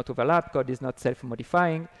 Instructions do not overlap, code is not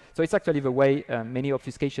self-modifying. So it's actually the way many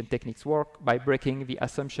obfuscation techniques work, by breaking the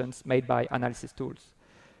assumptions made by analysis tools.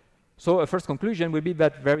 So a first conclusion will be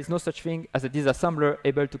that there is no such thing as a disassembler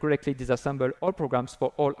able to correctly disassemble all programs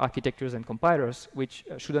for all architectures and compilers, which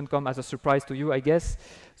shouldn't come as a surprise to you, I guess.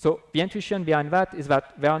 So the intuition behind that is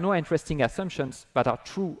that there are no interesting assumptions that are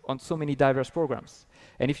true on so many diverse programs.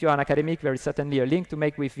 And if you're an academic, there is certainly a link to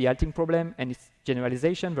make with the halting problem and its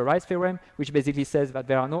generalization, the Rice theorem, which basically says that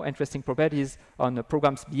there are no interesting properties on a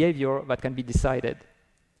program's behavior that can be decided.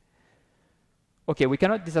 OK, we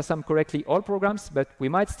cannot disassemble correctly all programs, but we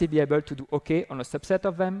might still be able to do OK on a subset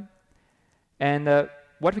of them. And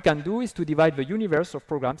what we can do is to divide the universe of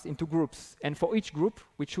programs into groups. And for each group,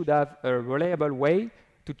 we should have a reliable way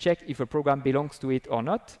to check if a program belongs to it or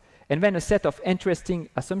not. And then a set of interesting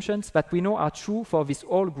assumptions that we know are true for this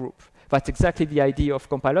whole group. That's exactly the idea of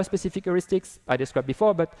compiler-specific heuristics I described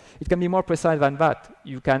before, but it can be more precise than that.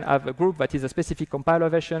 You can have a group that is a specific compiler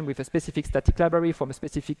version with a specific static library from a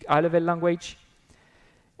specific high-level language.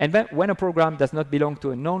 And then when a program does not belong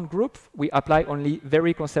to a known group, we apply only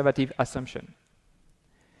very conservative assumptions.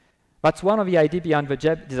 That's one of the ideas behind the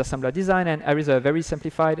JEB disassembler design, and there is a very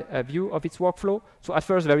simplified view of its workflow. So at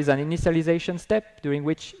first, there is an initialization step during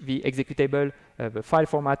which the executable, the file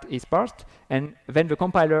format is parsed, and then the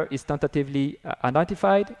compiler is tentatively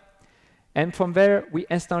identified. And from there, we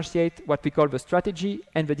instantiate what we call the strategy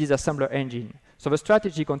and the disassembler engine. So the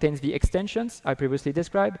strategy contains the extensions I previously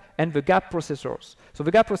described and the gap processors. So the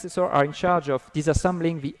gap processors are in charge of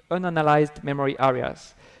disassembling the unanalyzed memory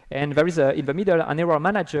areas. And there is, in the middle, an error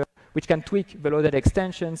manager which can tweak the loaded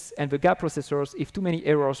extensions and the gap processors if too many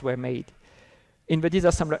errors were made. In the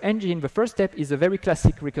disassembler engine, the first step is a very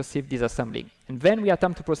classic recursive disassembling. And then we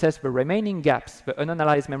attempt to process the remaining gaps, the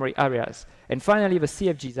unanalyzed memory areas. And finally, the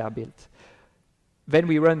CFGs are built. Then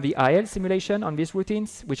we run the IL simulation on these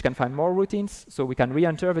routines, which can find more routines, so we can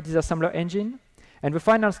re-enter the disassembler engine. And the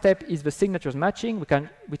final step is the signatures matching,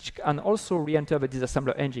 which can also re-enter the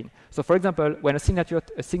disassembler engine. So for example, when a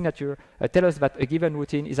signature tells us that a given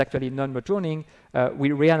routine is actually non-returning, we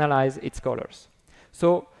reanalyze its colors.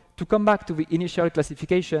 So to come back to the initial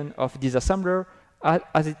classification of disassembler,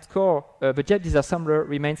 at its core, the JEB disassembler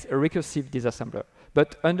remains a recursive disassembler.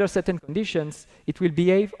 But under certain conditions, it will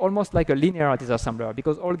behave almost like a linear disassembler,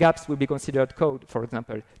 because all gaps will be considered code, for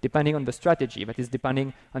example, depending on the strategy, that is,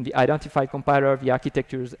 depending on the identified compiler, the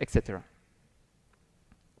architectures, etc.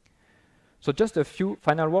 So just a few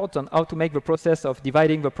final words on how to make the process of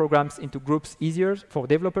dividing the programs into groups easier for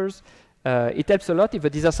developers. It helps a lot if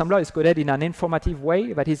the disassembler is coded in an informative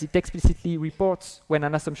way, that is, it explicitly reports when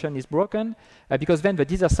an assumption is broken, because then the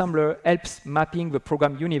disassembler helps mapping the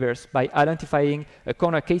program universe by identifying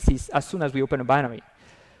corner cases as soon as we open a binary.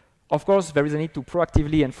 Of course, there is a need to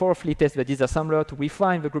proactively and thoroughly test the disassembler to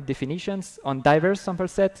refine the group definitions on diverse sample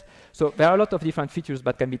sets. So there are a lot of different features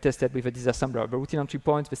that can be tested with a disassembler: the routine entry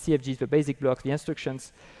points, the CFGs, the basic blocks, the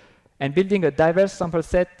instructions. And building a diverse sample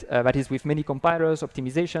set that is with many compilers,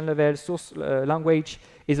 optimization levels, source language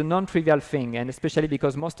is a non-trivial thing, and especially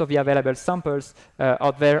because most of the available samples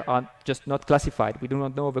out there are just not classified. We do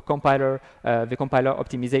not know the compiler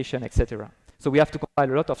optimization, etc. So we have to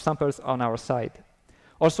compile a lot of samples on our side.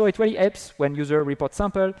 Also, it really helps when user report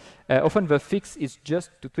sample. Often the fix is just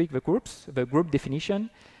to tweak the groups, the group definition.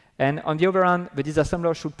 And on the other hand, the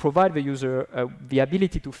disassembler should provide the user the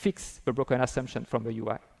ability to fix the broken assumption from the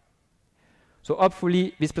UI. So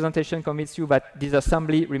hopefully, this presentation convinced you that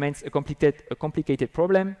disassembly remains a complicated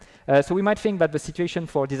problem. So we might think that the situation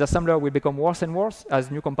for disassembler will become worse and worse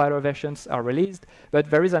as new compiler versions are released.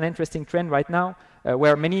 But there is an interesting trend right now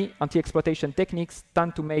where many anti-exploitation techniques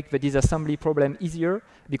tend to make the disassembly problem easier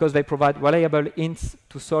because they provide reliable hints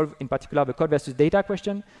to solve, in particular, the code versus data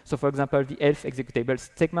question. So for example, the ELF executable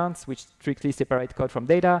segments, which strictly separate code from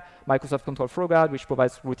data, Microsoft Control Flow Guard, which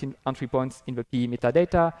provides routine entry points in the PE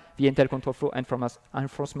metadata, the Intel Control Flow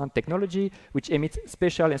enforcement technology, which emits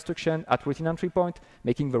special instruction at routine entry point,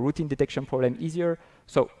 making the routine detection problem easier.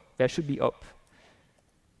 So there should be hope.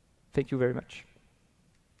 Thank you very much.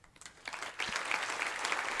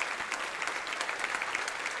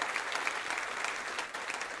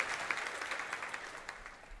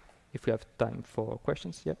 If we have time for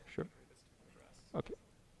questions, yeah, sure. Okay.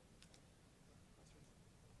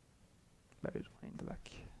 There is one in the back.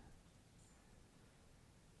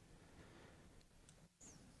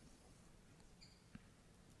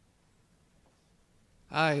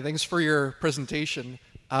 Hi, thanks for your presentation.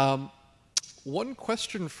 One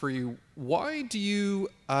question for you. Why do you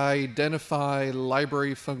identify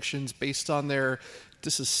library functions based on their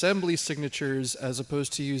disassembly signatures as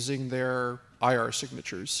opposed to using their IR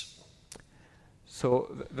signatures?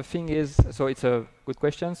 So the thing is, so it's a good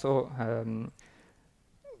question. So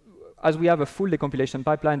as we have a full decompilation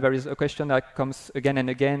pipeline, there is a question that comes again and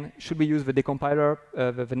again. Should we use the decompiler,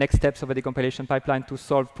 the next steps of the decompilation pipeline to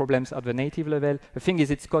solve problems at the native level? The thing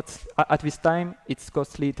is, at this time, it's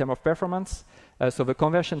costly in terms of performance. So the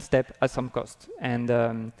conversion step has some cost.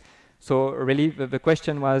 And so really, the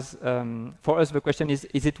question was, for us, the question is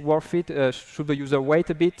it worth it? Should the user wait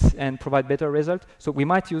a bit and provide better result? So we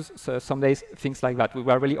might use some days things like that. We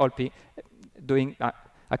were really doing,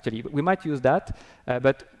 actually, we might use that,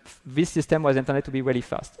 but this system was intended to be really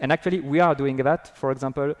fast. And actually, we are doing that. For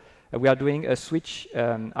example, we are doing a switch.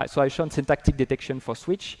 So I shown syntactic detection for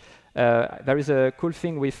switch. There is a cool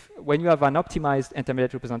thing with when you have an optimized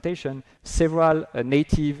intermediate representation, several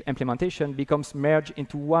native implementation becomes merged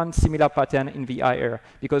into one similar pattern in the IR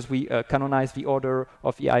because we canonize the order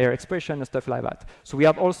of the IR expression and stuff like that. So we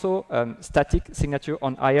have also static signature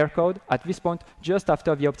on IR code at this point just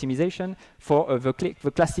after the optimization for the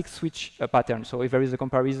classic switch pattern. So if there is a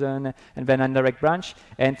comparison and then an indirect branch,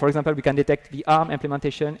 and for example, we can detect the ARM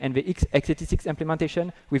implementation and the x86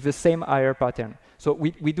 implementation with the same IR pattern. So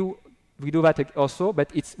we do that also,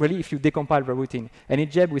 but it's really if you decompile the routine. And in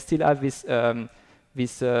JEB, we still have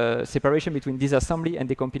this separation between disassembly and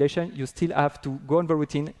decompilation. You still have to go on the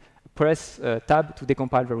routine, press tab to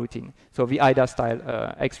decompile the routine. So the IDA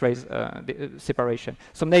style X-rays separation.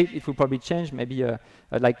 Someday it will probably change, maybe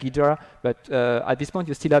like Ghidra, but at this point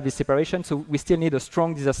you still have this separation. So we still need a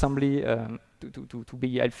strong disassembly to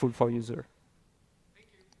be helpful for user.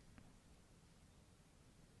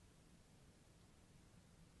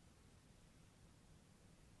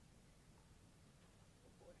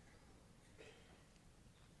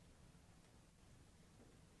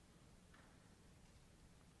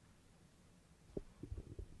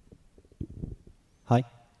 Hi.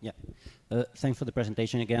 Yeah. Thanks for the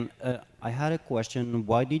presentation again. I had a question.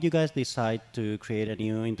 Why did you guys decide to create a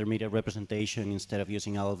new intermediate representation instead of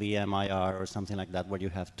using LLVM, IR, or something like that, where you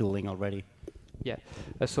have tooling already? Yeah.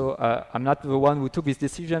 So I'm not the one who took this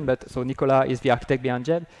decision, but so Nicola is the architect behind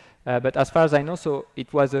JEB. But as far as I know, so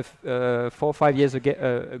it was 4 or 5 years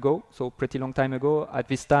ago, so pretty long time ago. At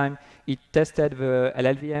this time, it tested the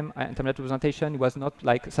LLVM intermediate representation. It was not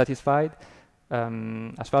like satisfied.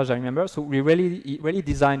 As far as I remember. So we really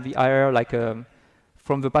designed the IR like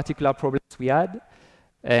from the particular problems we had.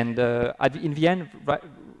 And in the end,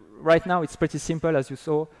 right now, it's pretty simple, as you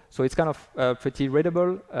saw. So it's kind of pretty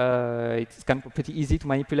readable. It's kind of pretty easy to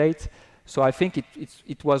manipulate. So I think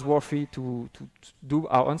it was worthy to do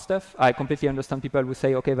our own stuff. I completely understand people who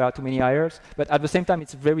say, OK, there are too many IRs. But at the same time,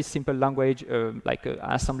 it's a very simple language, like an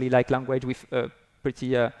assembly-like language with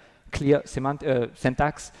pretty clear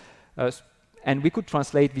syntax. And we could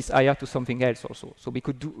translate this IR to something else also. So we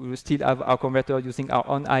could still have our converter using our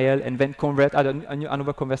own IL and then convert at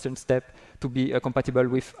another conversion step to be compatible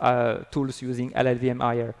with tools using LLVM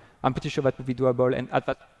IR. I'm pretty sure that would be doable, and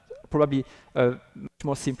that probably a much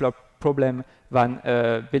more simpler problem than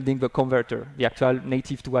building the converter, the actual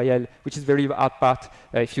native to IL, which is very hard part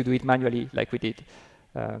if you do it manually like we did.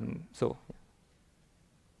 So.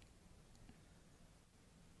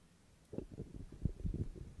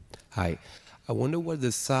 Hi. I wonder what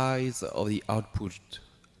the size of the output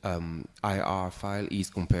IR file is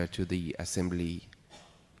compared to the assembly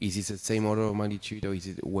Is it the same order of magnitude or is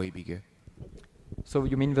it way bigger? So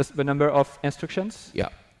you mean the number of instructions? Yeah.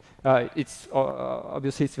 It's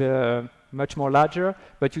obviously it's much more larger,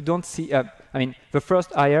 but you don't see. I mean, the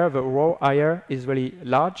first IR, the raw IR, is really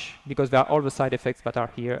large because there are all the side effects that are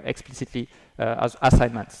here explicitly as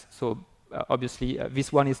assignments. So obviously,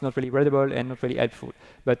 this one is not really readable and not really helpful.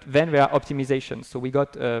 But then there are optimizations. So we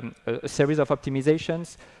got a series of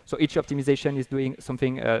optimizations. So each optimization is doing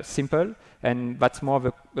something simple, and that's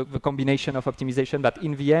more the combination of optimization that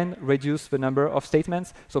in the end reduce the number of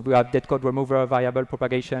statements. So we have dead code remover, variable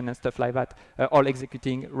propagation, and stuff like that, all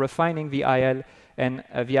executing, refining the IL, and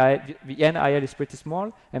the end IL is pretty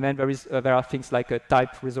small. And then there are things like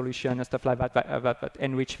type resolution and stuff like that that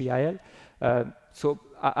enrich the IL. So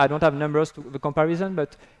I don't have numbers to the comparison,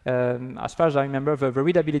 but as far as I remember, the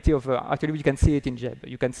readability of actually you can see it in JEB.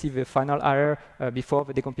 You can see the final error before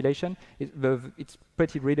the decompilation. It's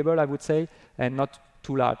pretty readable, I would say, and not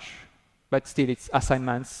too large. But still, it's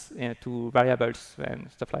assignments to variables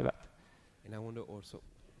and stuff like that. And I wonder also,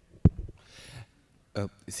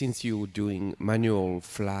 since you're doing manual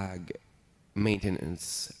flag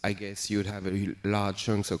maintenance, I guess you'd have a large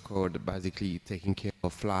chunks of code basically taking care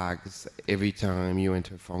of flags every time you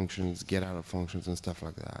enter functions, get out of functions, and stuff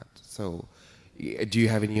like that. So, do you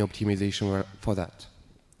have any optimization for that?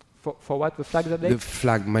 For what? The flags update?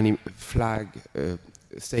 The flag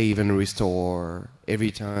save and restore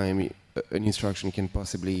every time an instruction can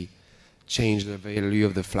possibly change the value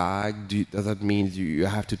of the flag. Does that mean you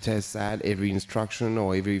have to test that every instruction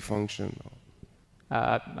or every function?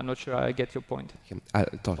 I'm not sure I get your point. I'll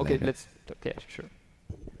talk okay, later. Okay, sure.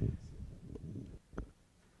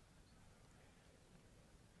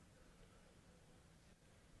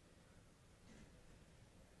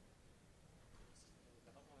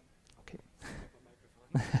 Okay.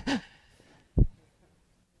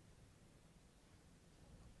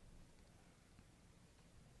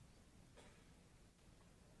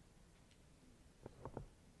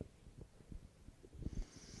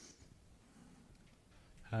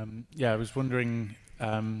 Yeah, I was wondering,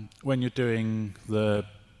 when you're doing the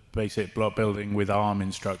basic block building with ARM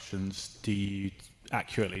instructions, do you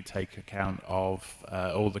accurately take account of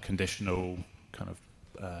all the conditional kind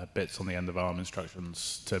of bits on the end of ARM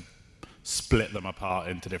instructions to split them apart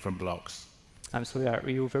into different blocks? I'm sorry, I hear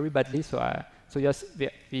you very badly, so yes,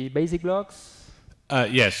 the basic blocks?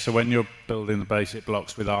 Yes, so when you're building the basic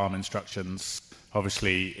blocks with ARM instructions,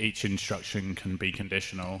 obviously each instruction can be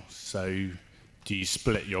conditional, so do you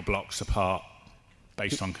split your blocks apart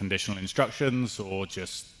based on conditional instructions or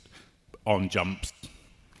just on jumps?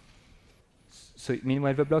 So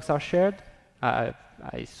meanwhile the blocks are shared?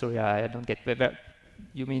 Sorry, I don't get that.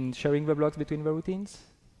 You mean sharing the blocks between the routines?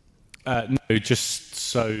 No, just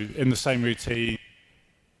so in the same routine,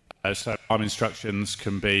 so ARM instructions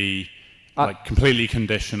can be like completely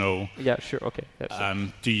conditional. Yeah, sure, okay.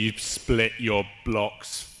 Do you split your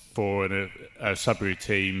blocks for a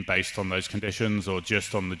subroutine based on those conditions or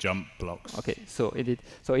just on the jump blocks? Okay, so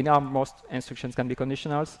in ARM most instructions can be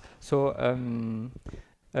conditionals. So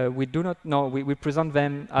we do not know, we present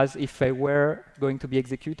them as if they were going to be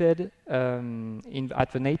executed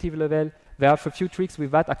at the native level. There are a few tricks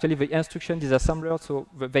with that. Actually, the instruction disassembler, so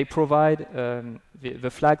they provide the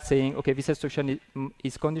flag saying, okay, this instruction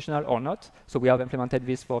is conditional or not. So we have implemented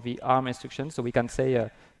this for the ARM instruction, so we can say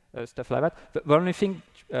stuff like that. The only thing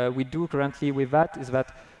we do currently with that is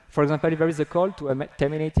that, for example, if there is a call to a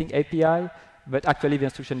terminating API, but actually the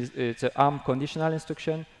instruction is an ARM conditional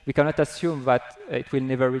instruction, we cannot assume that it will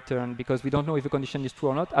never return because we don't know if the condition is true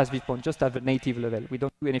or not at this point, just at the native level. We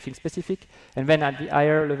don't do anything specific. And then at the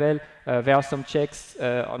higher level, there are some checks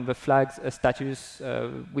on the flags status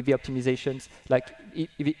with the optimizations, like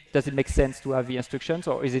does it make sense to have the instructions,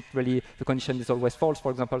 or is it really the condition is always false,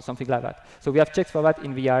 for example, something like that. So we have checks for that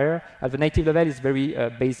in the higher. At the native level, it's very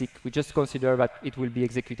basic. We just consider that it will be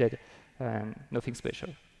executed, nothing special.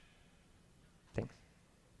 Thanks.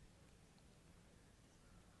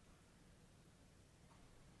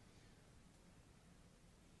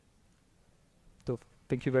 So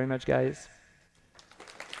thank you very much, guys.